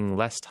taking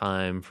less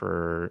time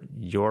for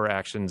your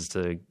actions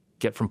to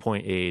get from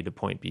point A to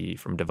point B,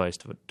 from device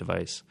to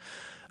device.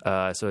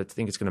 So I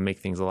think it's going to make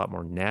things a lot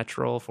more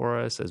natural for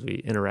us as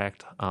we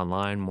interact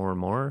online more and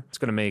more. It's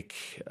going to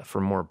make for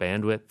more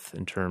bandwidth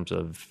in terms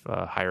of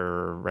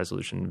higher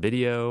resolution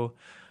video.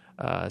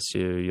 So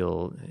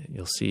you'll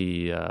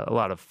see a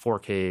lot of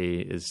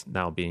 4K is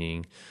now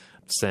being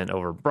sent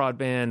over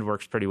broadband,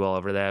 works pretty well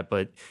over that.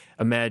 But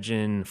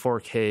imagine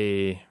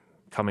 4K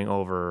coming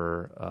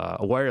over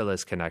a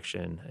wireless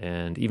connection,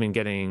 and even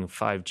getting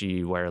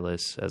 5G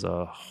wireless as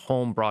a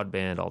home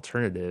broadband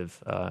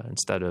alternative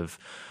instead of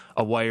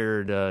a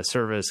wired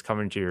service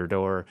coming to your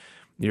door.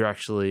 You're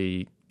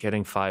actually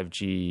getting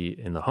 5G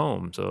in the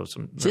home. So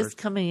just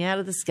coming out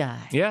of the sky.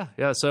 Yeah.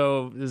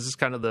 So this is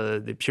kind of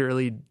the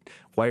purely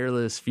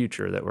wireless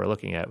future that we're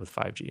looking at with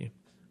 5G.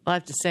 Well, I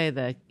have to say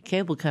the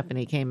cable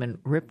company came and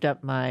ripped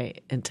up my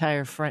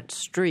entire front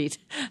street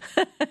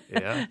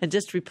and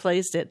just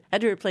replaced it. I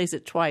had to replace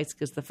it twice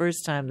because the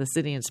first time the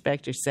city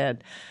inspector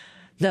said,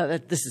 no,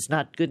 this is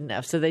not good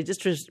enough. So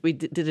we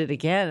did it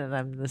again, and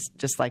I'm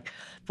just like,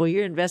 well,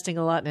 you're investing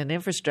a lot in an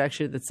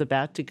infrastructure that's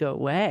about to go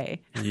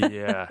away.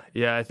 Yeah.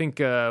 I think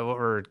what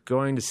we're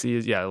going to see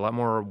is, a lot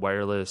more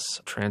wireless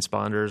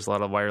transponders, a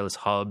lot of wireless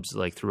hubs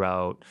like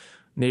throughout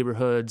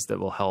neighborhoods that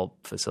will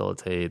help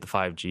facilitate the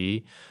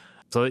 5G.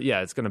 So,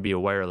 it's going to be a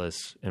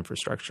wireless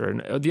infrastructure.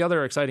 And the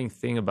other exciting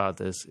thing about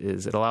this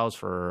is it allows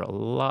for a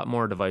lot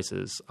more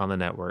devices on the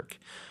network.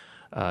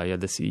 You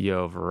had the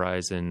CEO of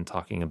Verizon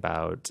talking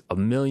about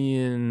 1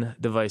 million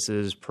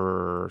devices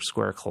per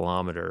square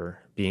kilometer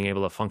being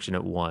able to function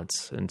at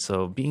once. And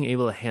so being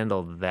able to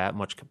handle that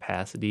much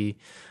capacity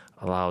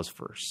allows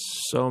for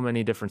so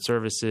many different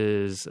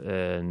services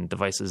and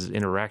devices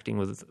interacting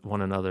with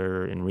one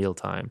another in real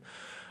time.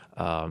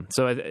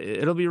 So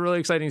it'll be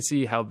really exciting to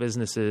see how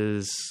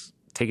businesses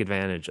take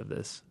advantage of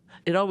this.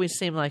 It always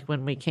seemed like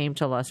when we came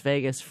to Las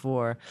Vegas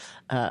for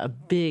a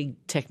big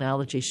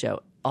technology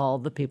show, all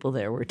the people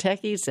there were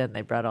techies, and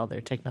they brought all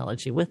their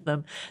technology with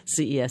them.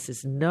 CES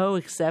is no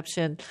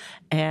exception.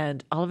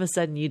 And all of a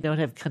sudden, you don't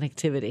have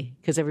connectivity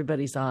because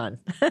everybody's on.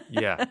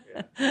 Yeah.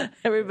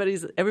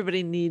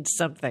 Everybody needs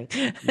something.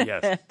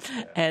 Yes.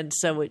 And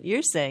so what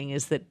you're saying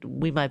is that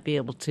we might be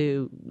able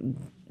to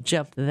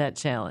jump that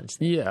challenge.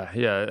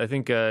 Yeah. I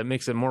think it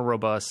makes it more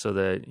robust so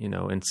that,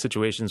 in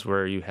situations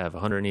where you have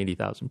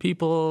 180,000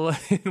 people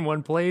in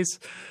one place,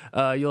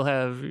 you'll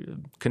have,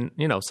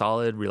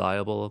 solid,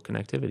 reliable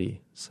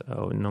connectivity.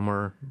 So no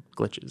more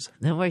glitches.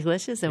 No more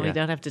glitches, and we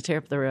don't have to tear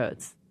up the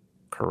roads.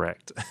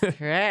 Correct.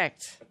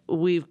 Correct.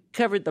 We've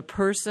covered the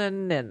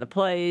person and the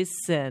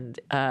place and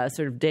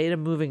sort of data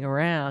moving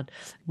around.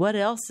 What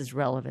else is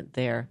relevant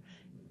there,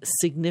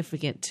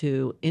 significant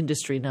to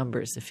industry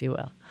numbers, if you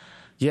will?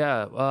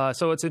 Yeah.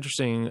 So it's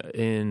interesting.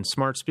 In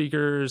smart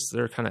speakers,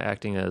 they're kind of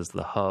acting as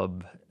the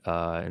hub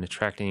and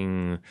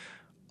attracting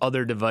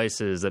other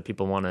devices that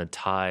people want to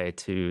tie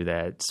to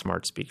that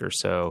smart speaker.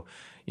 So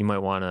you might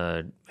want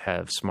to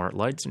have smart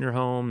lights in your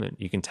home, and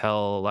you can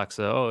tell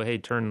Alexa, oh, hey,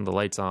 turn the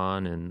lights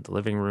on in the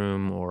living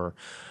room. Or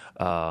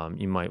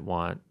you might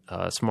want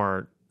a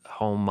smart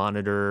home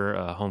monitor,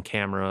 a home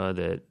camera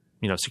that,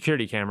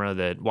 security camera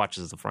that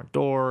watches the front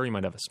door. You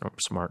might have a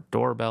smart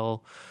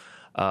doorbell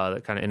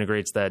that kind of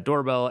integrates that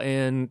doorbell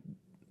and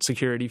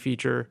security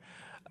feature.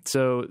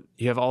 So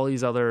you have all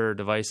these other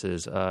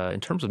devices. In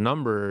terms of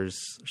numbers,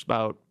 there's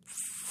about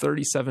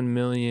 37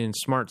 million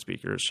smart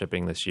speakers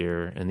shipping this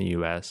year in the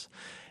U.S.,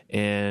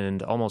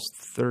 and almost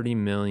 30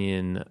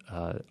 million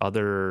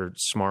other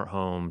smart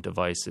home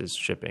devices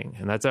shipping.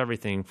 And that's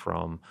everything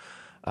from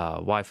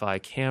Wi-Fi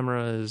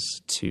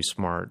cameras to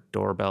smart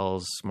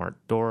doorbells, smart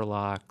door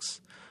locks.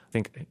 I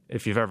think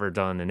if you've ever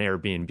done an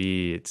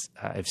Airbnb,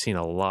 I've seen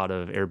a lot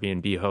of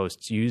Airbnb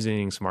hosts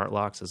using smart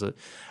locks as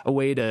a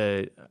way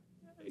to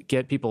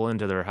get people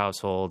into their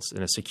households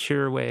in a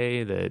secure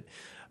way that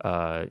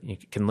you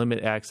can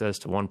limit access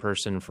to one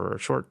person for a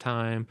short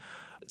time.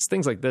 It's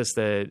things like this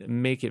that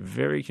make it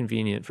very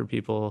convenient for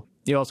people.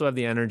 You also have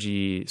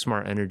the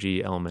smart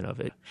energy element of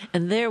it.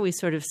 And there we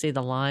sort of see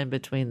the line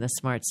between the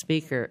smart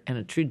speaker and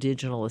a true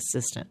digital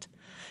assistant.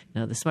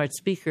 The smart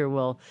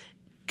speaker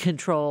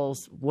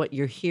controls what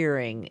you're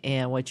hearing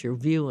and what you're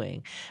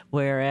viewing,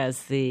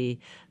 whereas the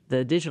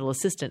digital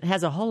assistant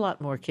has a whole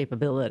lot more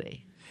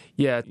capability.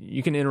 Yeah,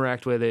 you can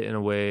interact with it in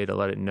a way to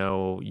let it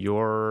know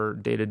your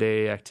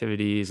day-to-day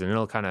activities, and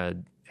it'll kind of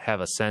have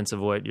a sense of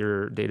what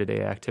your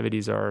day-to-day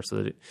activities are, so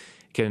that it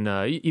can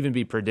even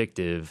be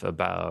predictive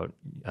about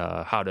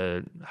how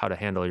to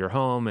handle your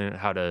home and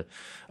how to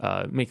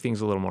make things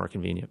a little more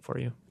convenient for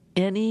you.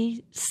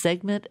 Any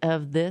segment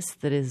of this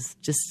that is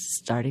just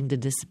starting to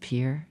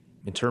disappear?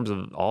 In terms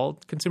of all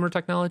consumer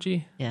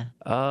technology? Yeah.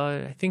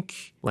 I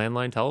think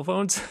landline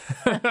telephones.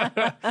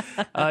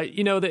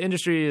 The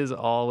industry is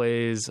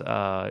always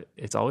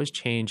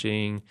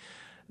changing.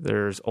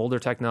 There's older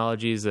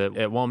technologies that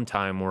at one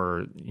time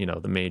were,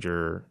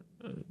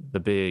 the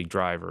big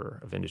driver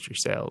of industry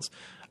sales.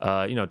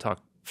 Talk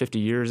 50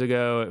 years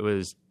ago, it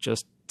was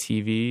just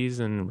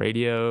TVs and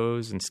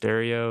radios and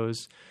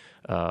stereos.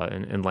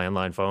 And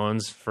landline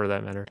phones, for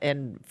that matter.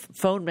 And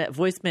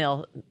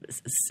voicemail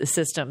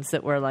systems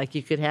that were like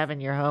you could have in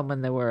your home,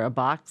 and there were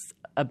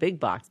a big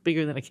box,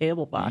 bigger than a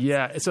cable box.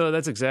 Yeah, so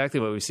that's exactly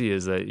what we see,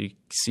 is that you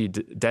see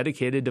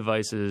dedicated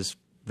devices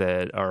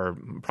that are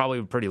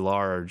probably pretty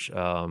large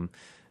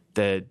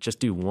that just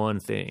do one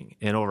thing.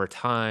 And over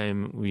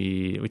time,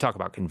 we talk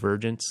about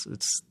convergence.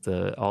 It's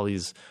all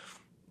these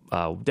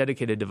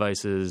dedicated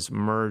devices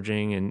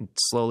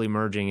slowly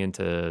merging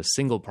into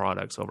single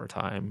products over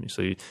time.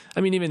 So,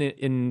 even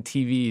in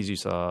TVs, you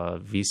saw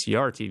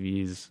VCR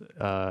TVs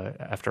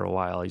after a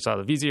while. You saw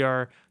the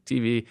VCR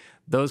TV,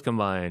 those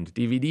combined,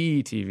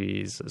 DVD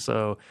TVs.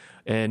 So,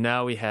 and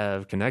now we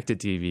have connected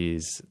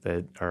TVs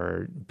that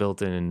are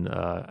built-in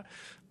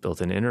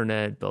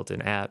internet, built-in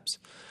apps.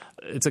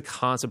 It's a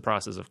constant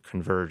process of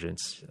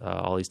convergence.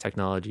 All these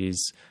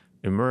technologies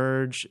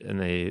emerge and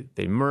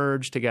they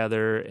merge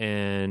together,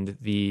 and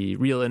the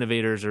real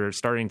innovators are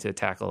starting to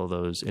tackle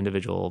those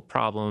individual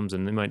problems,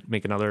 and they might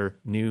make another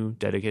new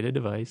dedicated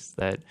device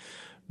that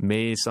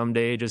may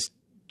someday just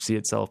see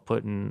itself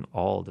put in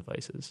all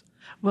devices.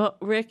 Well,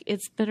 Rick,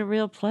 it's been a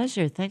real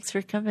pleasure. Thanks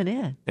for coming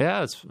in.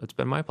 Yeah, it's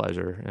been my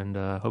pleasure, and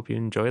hope you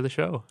enjoy the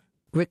show.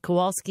 Rick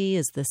Kowalski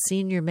is the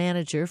Senior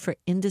Manager for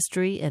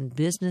Industry and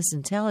Business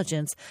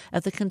Intelligence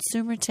at the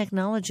Consumer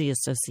Technology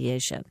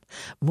Association.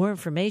 More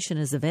information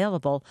is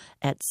available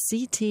at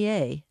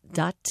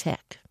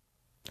cta.tech.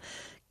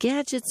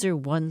 Gadgets are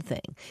one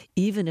thing,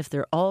 even if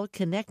they're all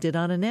connected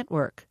on a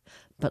network.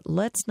 But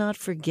let's not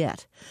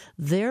forget,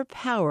 their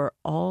power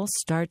all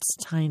starts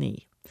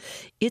tiny.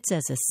 It's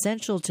as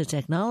essential to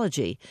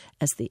technology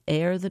as the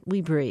air that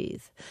we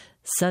breathe.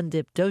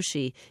 Sundip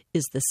Doshi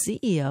is the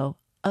CEO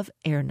of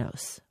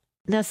Airnos.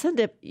 Now,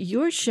 Sundip,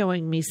 you're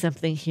showing me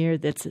something here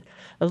that's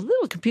a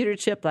little computer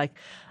chip, like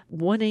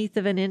 1/8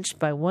 of an inch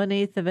by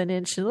 1/8 of an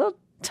inch, a little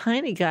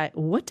tiny guy.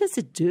 What does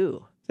it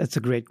do? That's a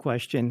great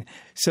question.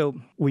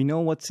 So we know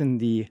what's in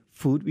the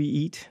food we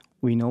eat.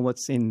 We know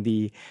what's in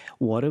the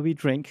water we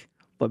drink,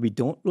 but we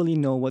don't really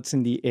know what's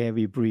in the air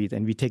we breathe.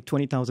 And we take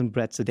 20,000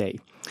 breaths a day.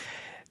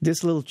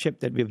 This little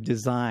chip that we've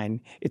designed,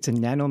 it's a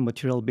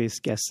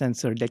nanomaterial-based gas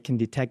sensor that can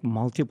detect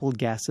multiple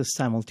gases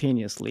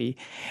simultaneously.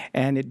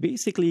 And it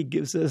basically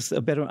gives us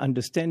a better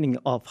understanding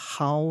of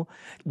how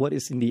what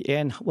is in the air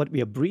and what we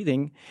are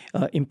breathing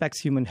impacts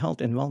human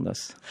health and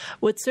wellness.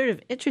 What's sort of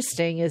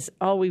interesting is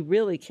all we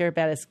really care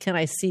about is, can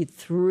I see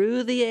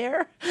through the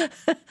air?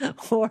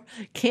 Or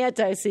can't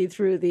I see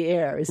through the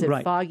air? Is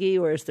it foggy,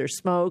 or is there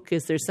smoke?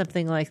 Is there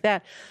something like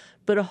that?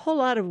 But a whole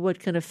lot of what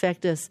can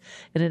affect us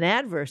in an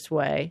adverse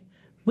way,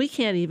 we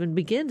can't even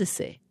begin to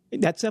see.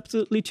 That's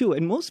absolutely true.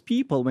 And most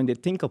people, when they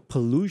think of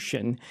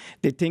pollution,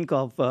 they think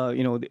of,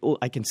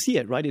 I can see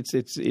it, right?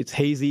 It's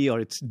hazy, or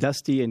it's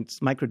dusty, and it's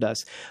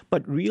microdust.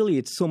 But really,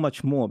 it's so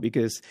much more,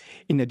 because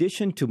in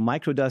addition to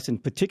microdust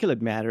and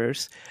particulate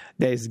matters,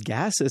 there's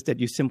gases that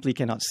you simply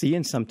cannot see,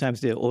 and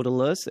sometimes they're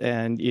odorless,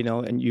 and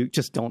you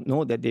just don't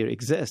know that they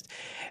exist.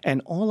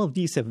 And all of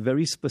these have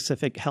very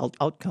specific health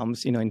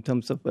outcomes, in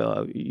terms of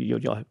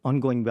your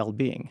ongoing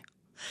well-being.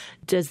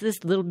 Does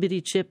this little bitty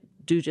chip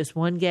do just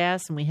one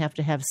gas and we have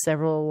to have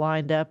several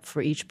lined up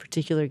for each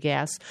particular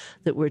gas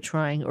that we're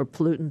trying or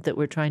pollutant that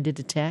we're trying to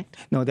detect?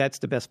 No, that's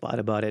the best part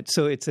about it.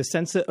 So it's a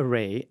sensor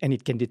array, and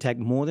it can detect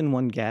more than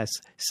one gas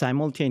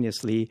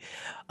simultaneously,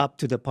 up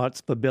to the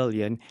parts per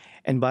billion.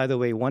 And by the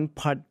way, 1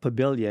 part per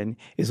billion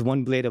is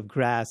one blade of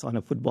grass on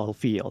a football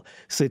field.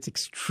 So it's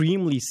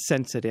extremely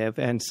sensitive.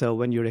 And so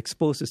when you're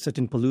exposed to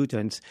certain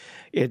pollutants,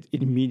 it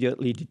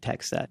immediately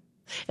detects that.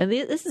 And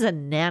this is a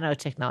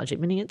nanotechnology,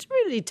 meaning it's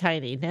really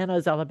tiny. Nano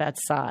is all about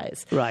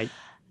size. Right.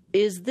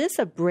 Is this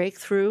a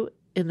breakthrough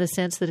in the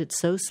sense that it's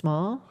so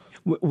small?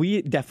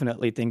 We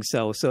definitely think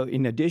so. So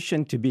in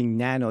addition to being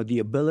nano, the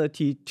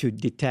ability to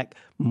detect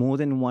more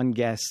than one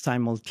gas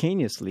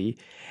simultaneously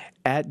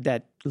at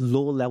that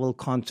low-level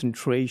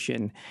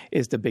concentration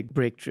is the big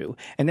breakthrough.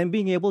 And then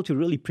being able to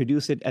really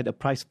produce it at a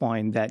price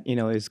point that,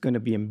 is going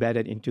to be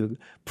embedded into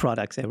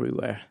products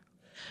everywhere.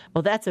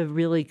 Well, that's a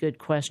really good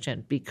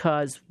question,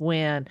 because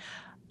when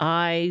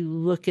I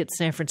look at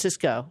San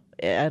Francisco,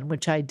 and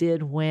which I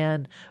did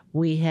when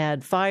we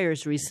had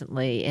fires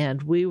recently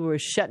and we were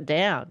shut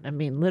down. I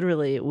mean,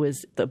 literally, it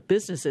was the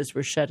businesses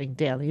were shutting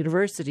down, the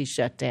university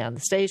shut down,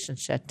 the station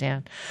shut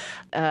down.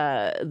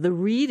 The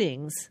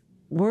readings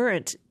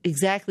weren't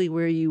exactly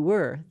where you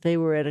were. They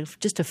were at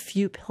just a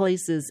few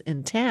places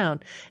in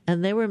town,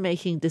 and they were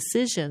making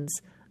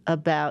decisions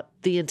about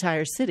the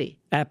entire city.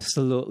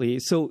 Absolutely.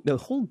 So the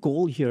whole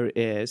goal here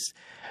is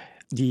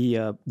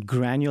the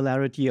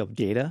granularity of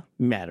data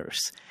matters.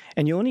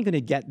 And you're only going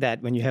to get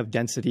that when you have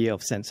density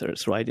of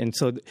sensors, right? And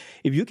so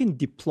if you can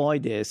deploy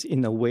this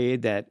in a way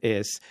that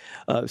is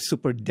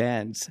super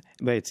dense,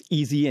 where it's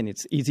easy and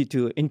it's easy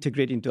to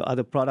integrate into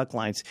other product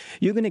lines,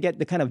 you're going to get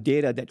the kind of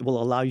data that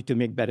will allow you to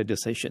make better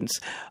decisions.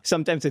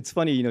 Sometimes it's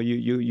funny,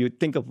 you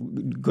think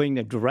of going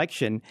a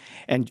direction,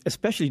 and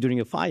especially during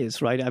the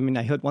fires, right? I mean,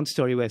 I heard one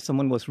story where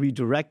someone was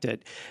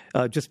redirected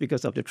just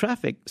because of the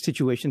traffic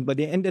situation, but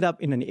they ended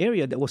up in an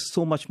area that was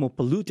so much more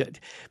polluted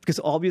because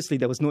obviously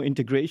there was no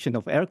integration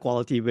of air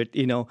quality with,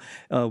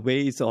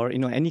 Waze or,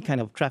 any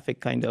kind of traffic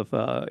kind of,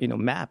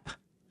 map.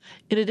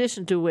 In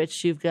addition to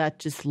which, you've got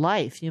just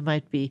life. You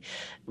might be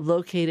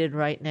located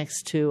right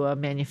next to a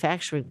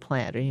manufacturing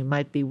plant, or you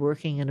might be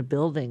working in a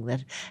building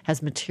that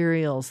has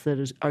materials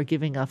that are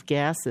giving off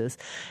gases.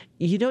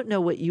 You don't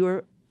know what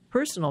your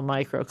personal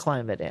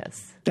microclimate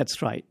is.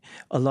 That's right.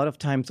 A lot of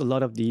times, a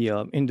lot of the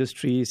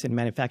industries and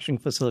manufacturing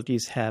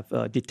facilities have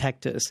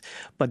detectors,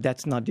 but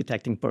that's not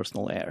detecting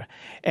personal air.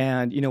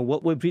 And,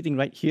 what we're breathing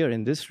right here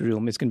in this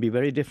room is going to be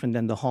very different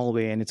than the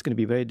hallway, and it's going to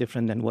be very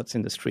different than what's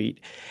in the street.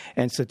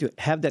 And so to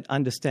have that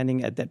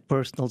understanding at that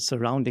personal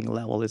surrounding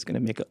level is going to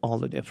make all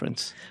the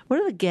difference.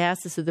 What are the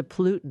gases or the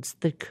pollutants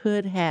that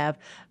could have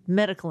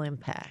medical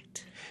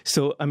impact?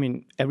 So,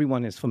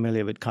 everyone is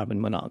familiar with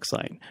carbon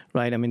monoxide,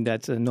 right?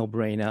 That's a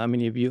no-brainer.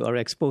 If you are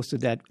exposed to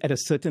that at a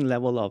certain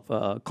level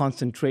of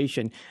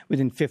concentration,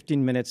 within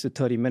 15 minutes to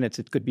 30 minutes,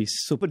 it could be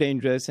super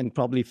dangerous and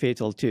probably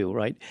fatal too,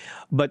 right?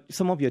 But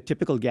some of your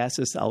typical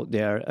gases out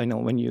there,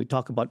 when you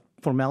talk about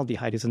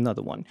formaldehyde is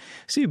another one.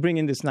 So you bring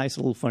in this nice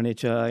little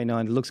furniture, and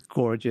it looks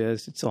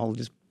gorgeous. It's all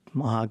just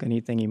mahogany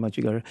thingy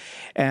majigger.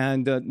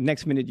 And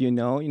next minute,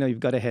 you've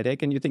got a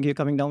headache and you think you're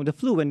coming down with the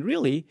flu. And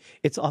really,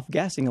 it's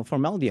off-gassing of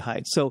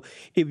formaldehyde. So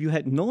if you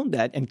had known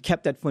that and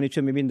kept that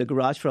furniture maybe in the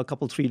garage for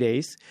 3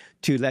 days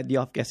to let the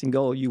off-gassing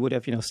go, you would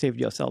have, saved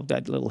yourself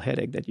that little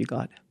headache that you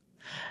got.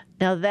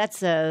 Now,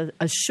 that's a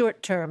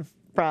short-term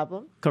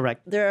problem.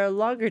 Correct. There are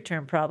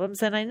longer-term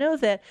problems. And I know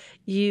that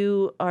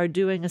you are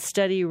doing a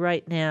study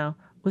right now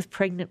with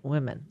pregnant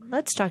women.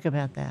 Let's talk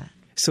about that.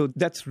 So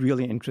that's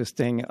really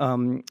interesting.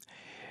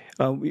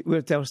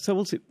 There are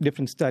several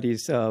different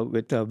studies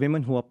with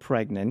women who are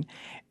pregnant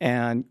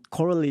and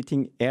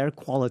correlating air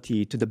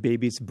quality to the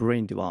baby's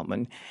brain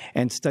development.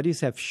 And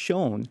studies have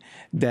shown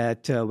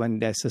that when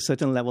there's a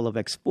certain level of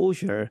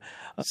exposure,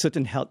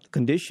 certain health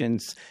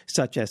conditions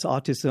such as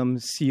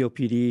autism,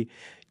 COPD,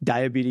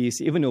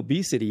 diabetes, even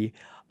obesity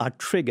are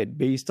triggered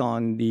based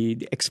on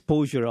the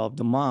exposure of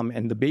the mom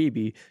and the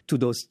baby to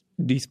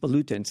these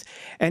pollutants.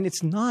 And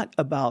it's not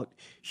about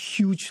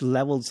huge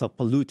levels of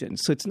pollutants.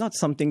 So it's not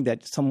something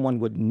that someone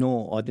would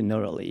know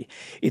ordinarily.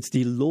 It's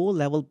the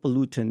low-level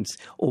pollutants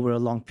over a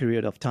long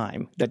period of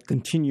time, that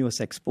continuous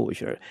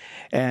exposure.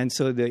 And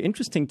so the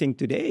interesting thing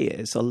today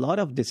is a lot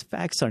of these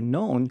facts are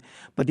known,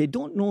 but they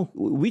don't know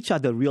which are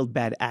the real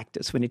bad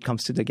actors when it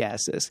comes to the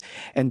gases.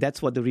 And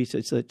that's what the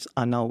researchers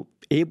are now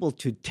able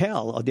to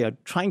tell, or they are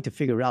trying to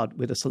figure out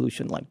with a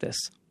solution like this.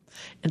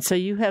 And so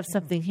you have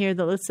something here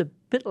that looks a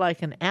bit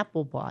like an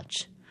Apple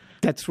Watch.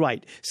 That's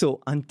right.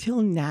 So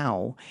until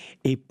now,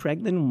 a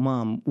pregnant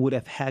mom would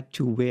have had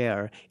to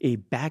wear a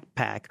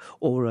backpack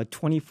over a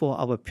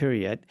 24-hour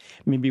period,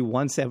 maybe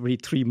once every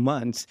 3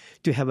 months,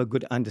 to have a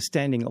good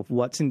understanding of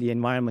what's in the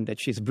environment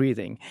that she's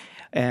breathing.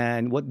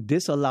 And what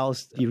this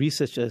allows the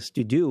researchers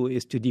to do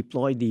is to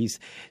deploy these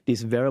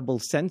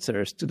wearable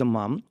sensors to the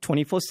mom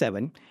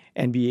 24/7.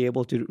 and be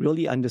able to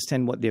really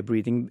understand what they're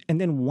breathing. And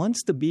then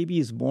once the baby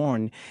is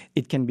born,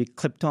 it can be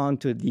clipped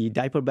onto the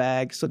diaper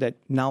bag so that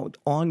now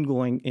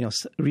ongoing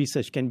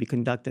research can be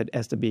conducted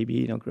as the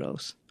baby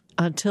grows.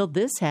 Until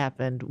this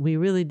happened, we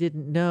really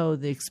didn't know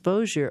the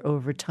exposure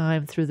over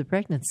time through the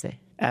pregnancy.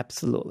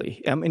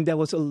 Absolutely. I mean, there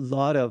was a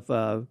lot of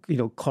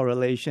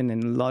correlation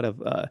and a lot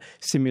of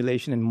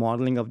simulation and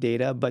modeling of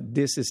data, but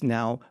this is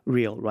now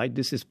real, right?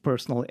 This is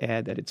personal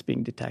air that it's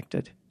being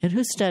detected. And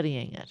who's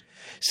studying it?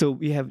 So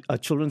we have a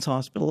children's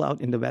hospital out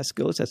in the West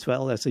Coast as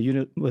well as a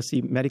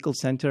university medical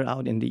center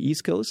out in the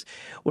East Coast.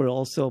 We're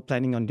also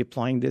planning on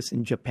deploying this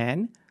in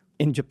Japan.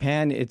 In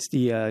Japan, it's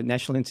the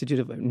National Institute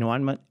of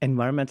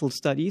Environmental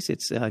Studies.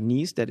 It's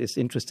NIES that is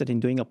interested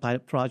in doing a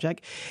pilot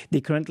project.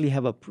 They currently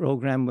have a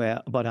program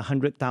where about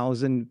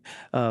 100,000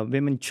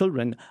 women,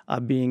 children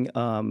are being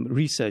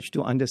researched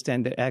to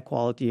understand the air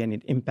quality and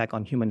its impact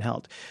on human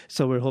health.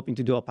 So we're hoping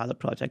to do a pilot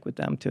project with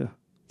them too.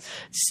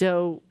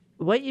 So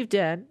what you've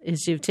done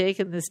is you've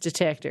taken this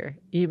detector,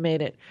 you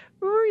made it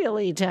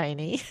really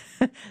tiny,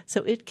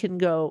 so it can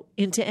go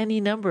into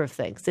any number of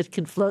things. It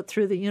can float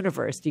through the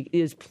universe.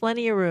 There's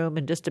plenty of room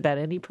in just about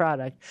any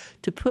product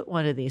to put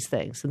one of these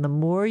things. And the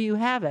more you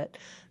have it,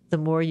 the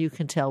more you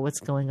can tell what's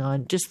going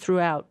on just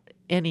throughout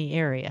any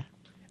area.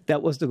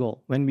 That was the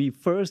goal. When we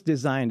first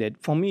designed it,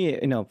 for me,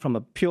 from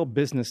a pure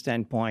business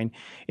standpoint,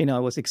 I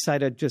was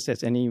excited just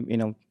as any,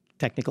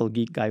 technical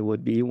geek guy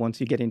would be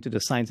once you get into the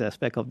science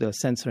aspect of the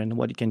sensor and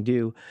what it can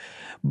do.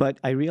 But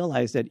I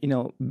realized that,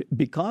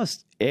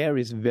 because air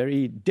is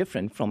very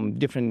different from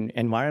different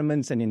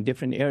environments and in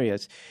different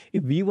areas,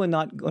 if we were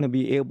not going to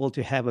be able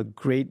to have a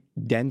great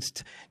dense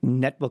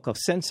network of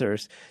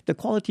sensors, the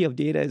quality of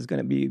data is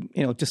going to be,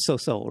 just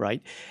so,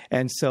 right?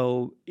 And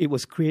so it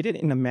was created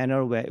in a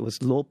manner where it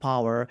was low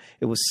power,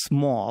 it was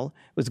small,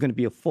 it was going to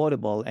be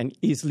affordable and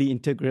easily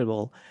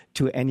integrable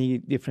to any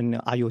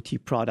different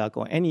IoT product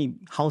or any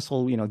household,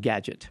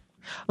 gadget.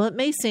 Well, it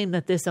may seem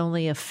that this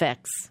only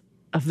affects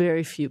a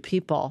very few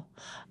people.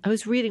 I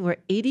was reading where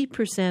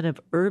 80%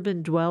 of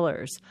urban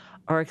dwellers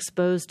are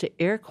exposed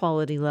to air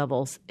quality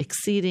levels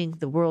exceeding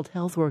the World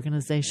Health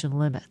Organization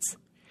limits.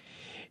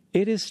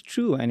 It is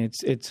true, and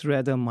it's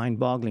rather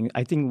mind-boggling.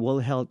 I think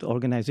World Health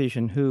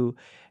Organization, WHO,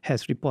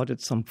 has reported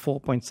some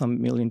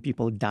 4-some million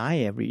people die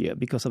every year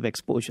because of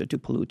exposure to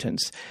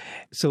pollutants.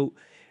 So,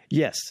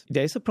 yes,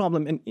 there is a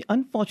problem. And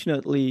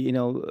unfortunately,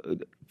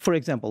 for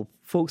example,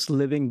 folks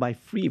living by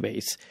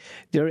freeways,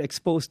 they're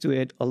exposed to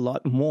it a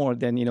lot more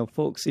than,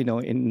 folks,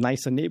 in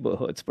nicer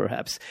neighborhoods,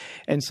 perhaps.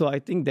 And so I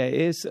think there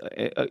is,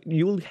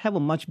 you'll have a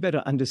much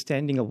better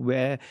understanding of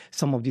where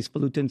some of these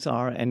pollutants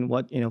are and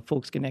what,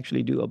 folks can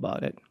actually do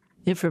about it.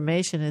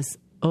 Information is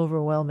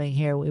overwhelming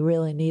here. We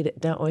really need it,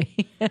 don't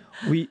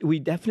we? We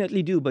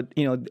definitely do. But,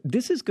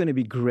 this is going to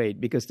be great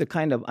because the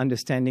kind of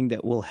understanding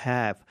that we'll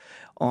have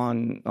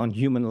on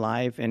human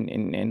life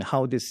and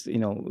how this,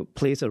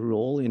 plays a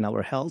role in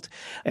our health.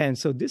 And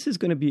so this is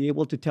going to be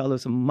able to tell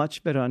us a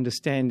much better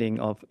understanding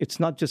of it's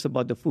not just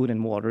about the food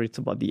and water, it's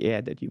about the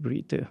air that you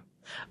breathe too.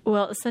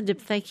 Well, Sundip,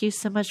 thank you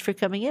so much for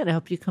coming in. I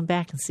hope you come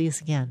back and see us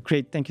again.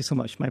 Great. Thank you so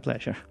much. My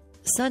pleasure.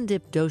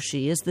 Sundip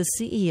Doshi is the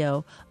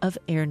CEO of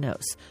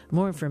Airnos.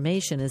 More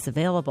information is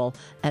available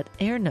at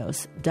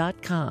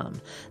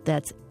airnos.com.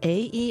 That's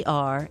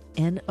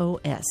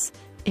AERNOS,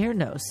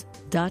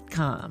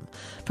 airnos.com.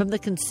 From the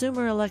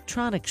Consumer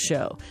Electronics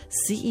Show,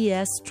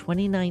 CES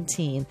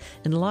 2019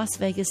 in Las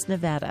Vegas,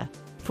 Nevada.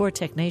 For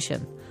Tech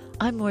Nation,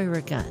 I'm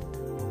Moira Gunn.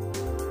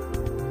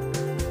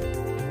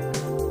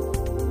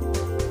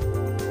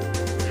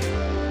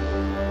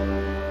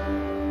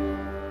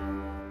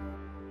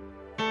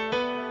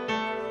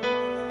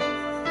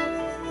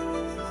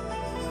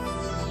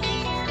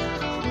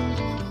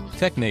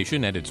 Tech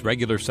Nation and its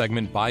regular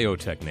segment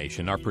Biotech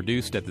Nation are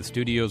produced at the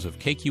studios of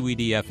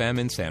KQED-FM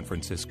in San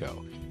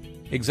Francisco.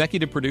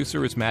 Executive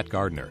producer is Matt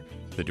Gardner.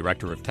 The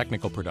director of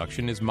technical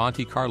production is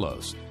Monty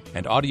Carlos.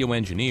 And audio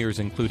engineers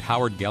include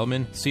Howard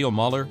Gelman, Seal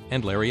Muller,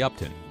 and Larry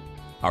Upton.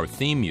 Our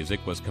theme music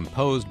was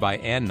composed by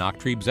Ann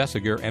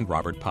Nachtrieb-Zessiger and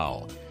Robert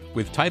Powell,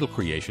 with title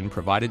creation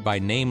provided by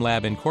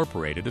NameLab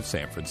Incorporated of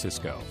San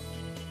Francisco.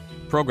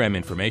 Program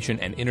information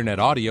and internet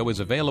audio is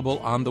available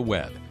on the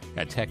web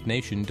at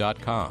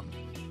technation.com.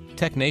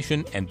 Tech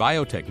Nation and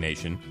Biotech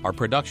Nation are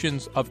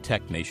productions of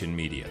Tech Nation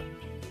Media.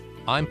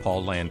 I'm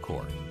Paul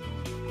Landcore.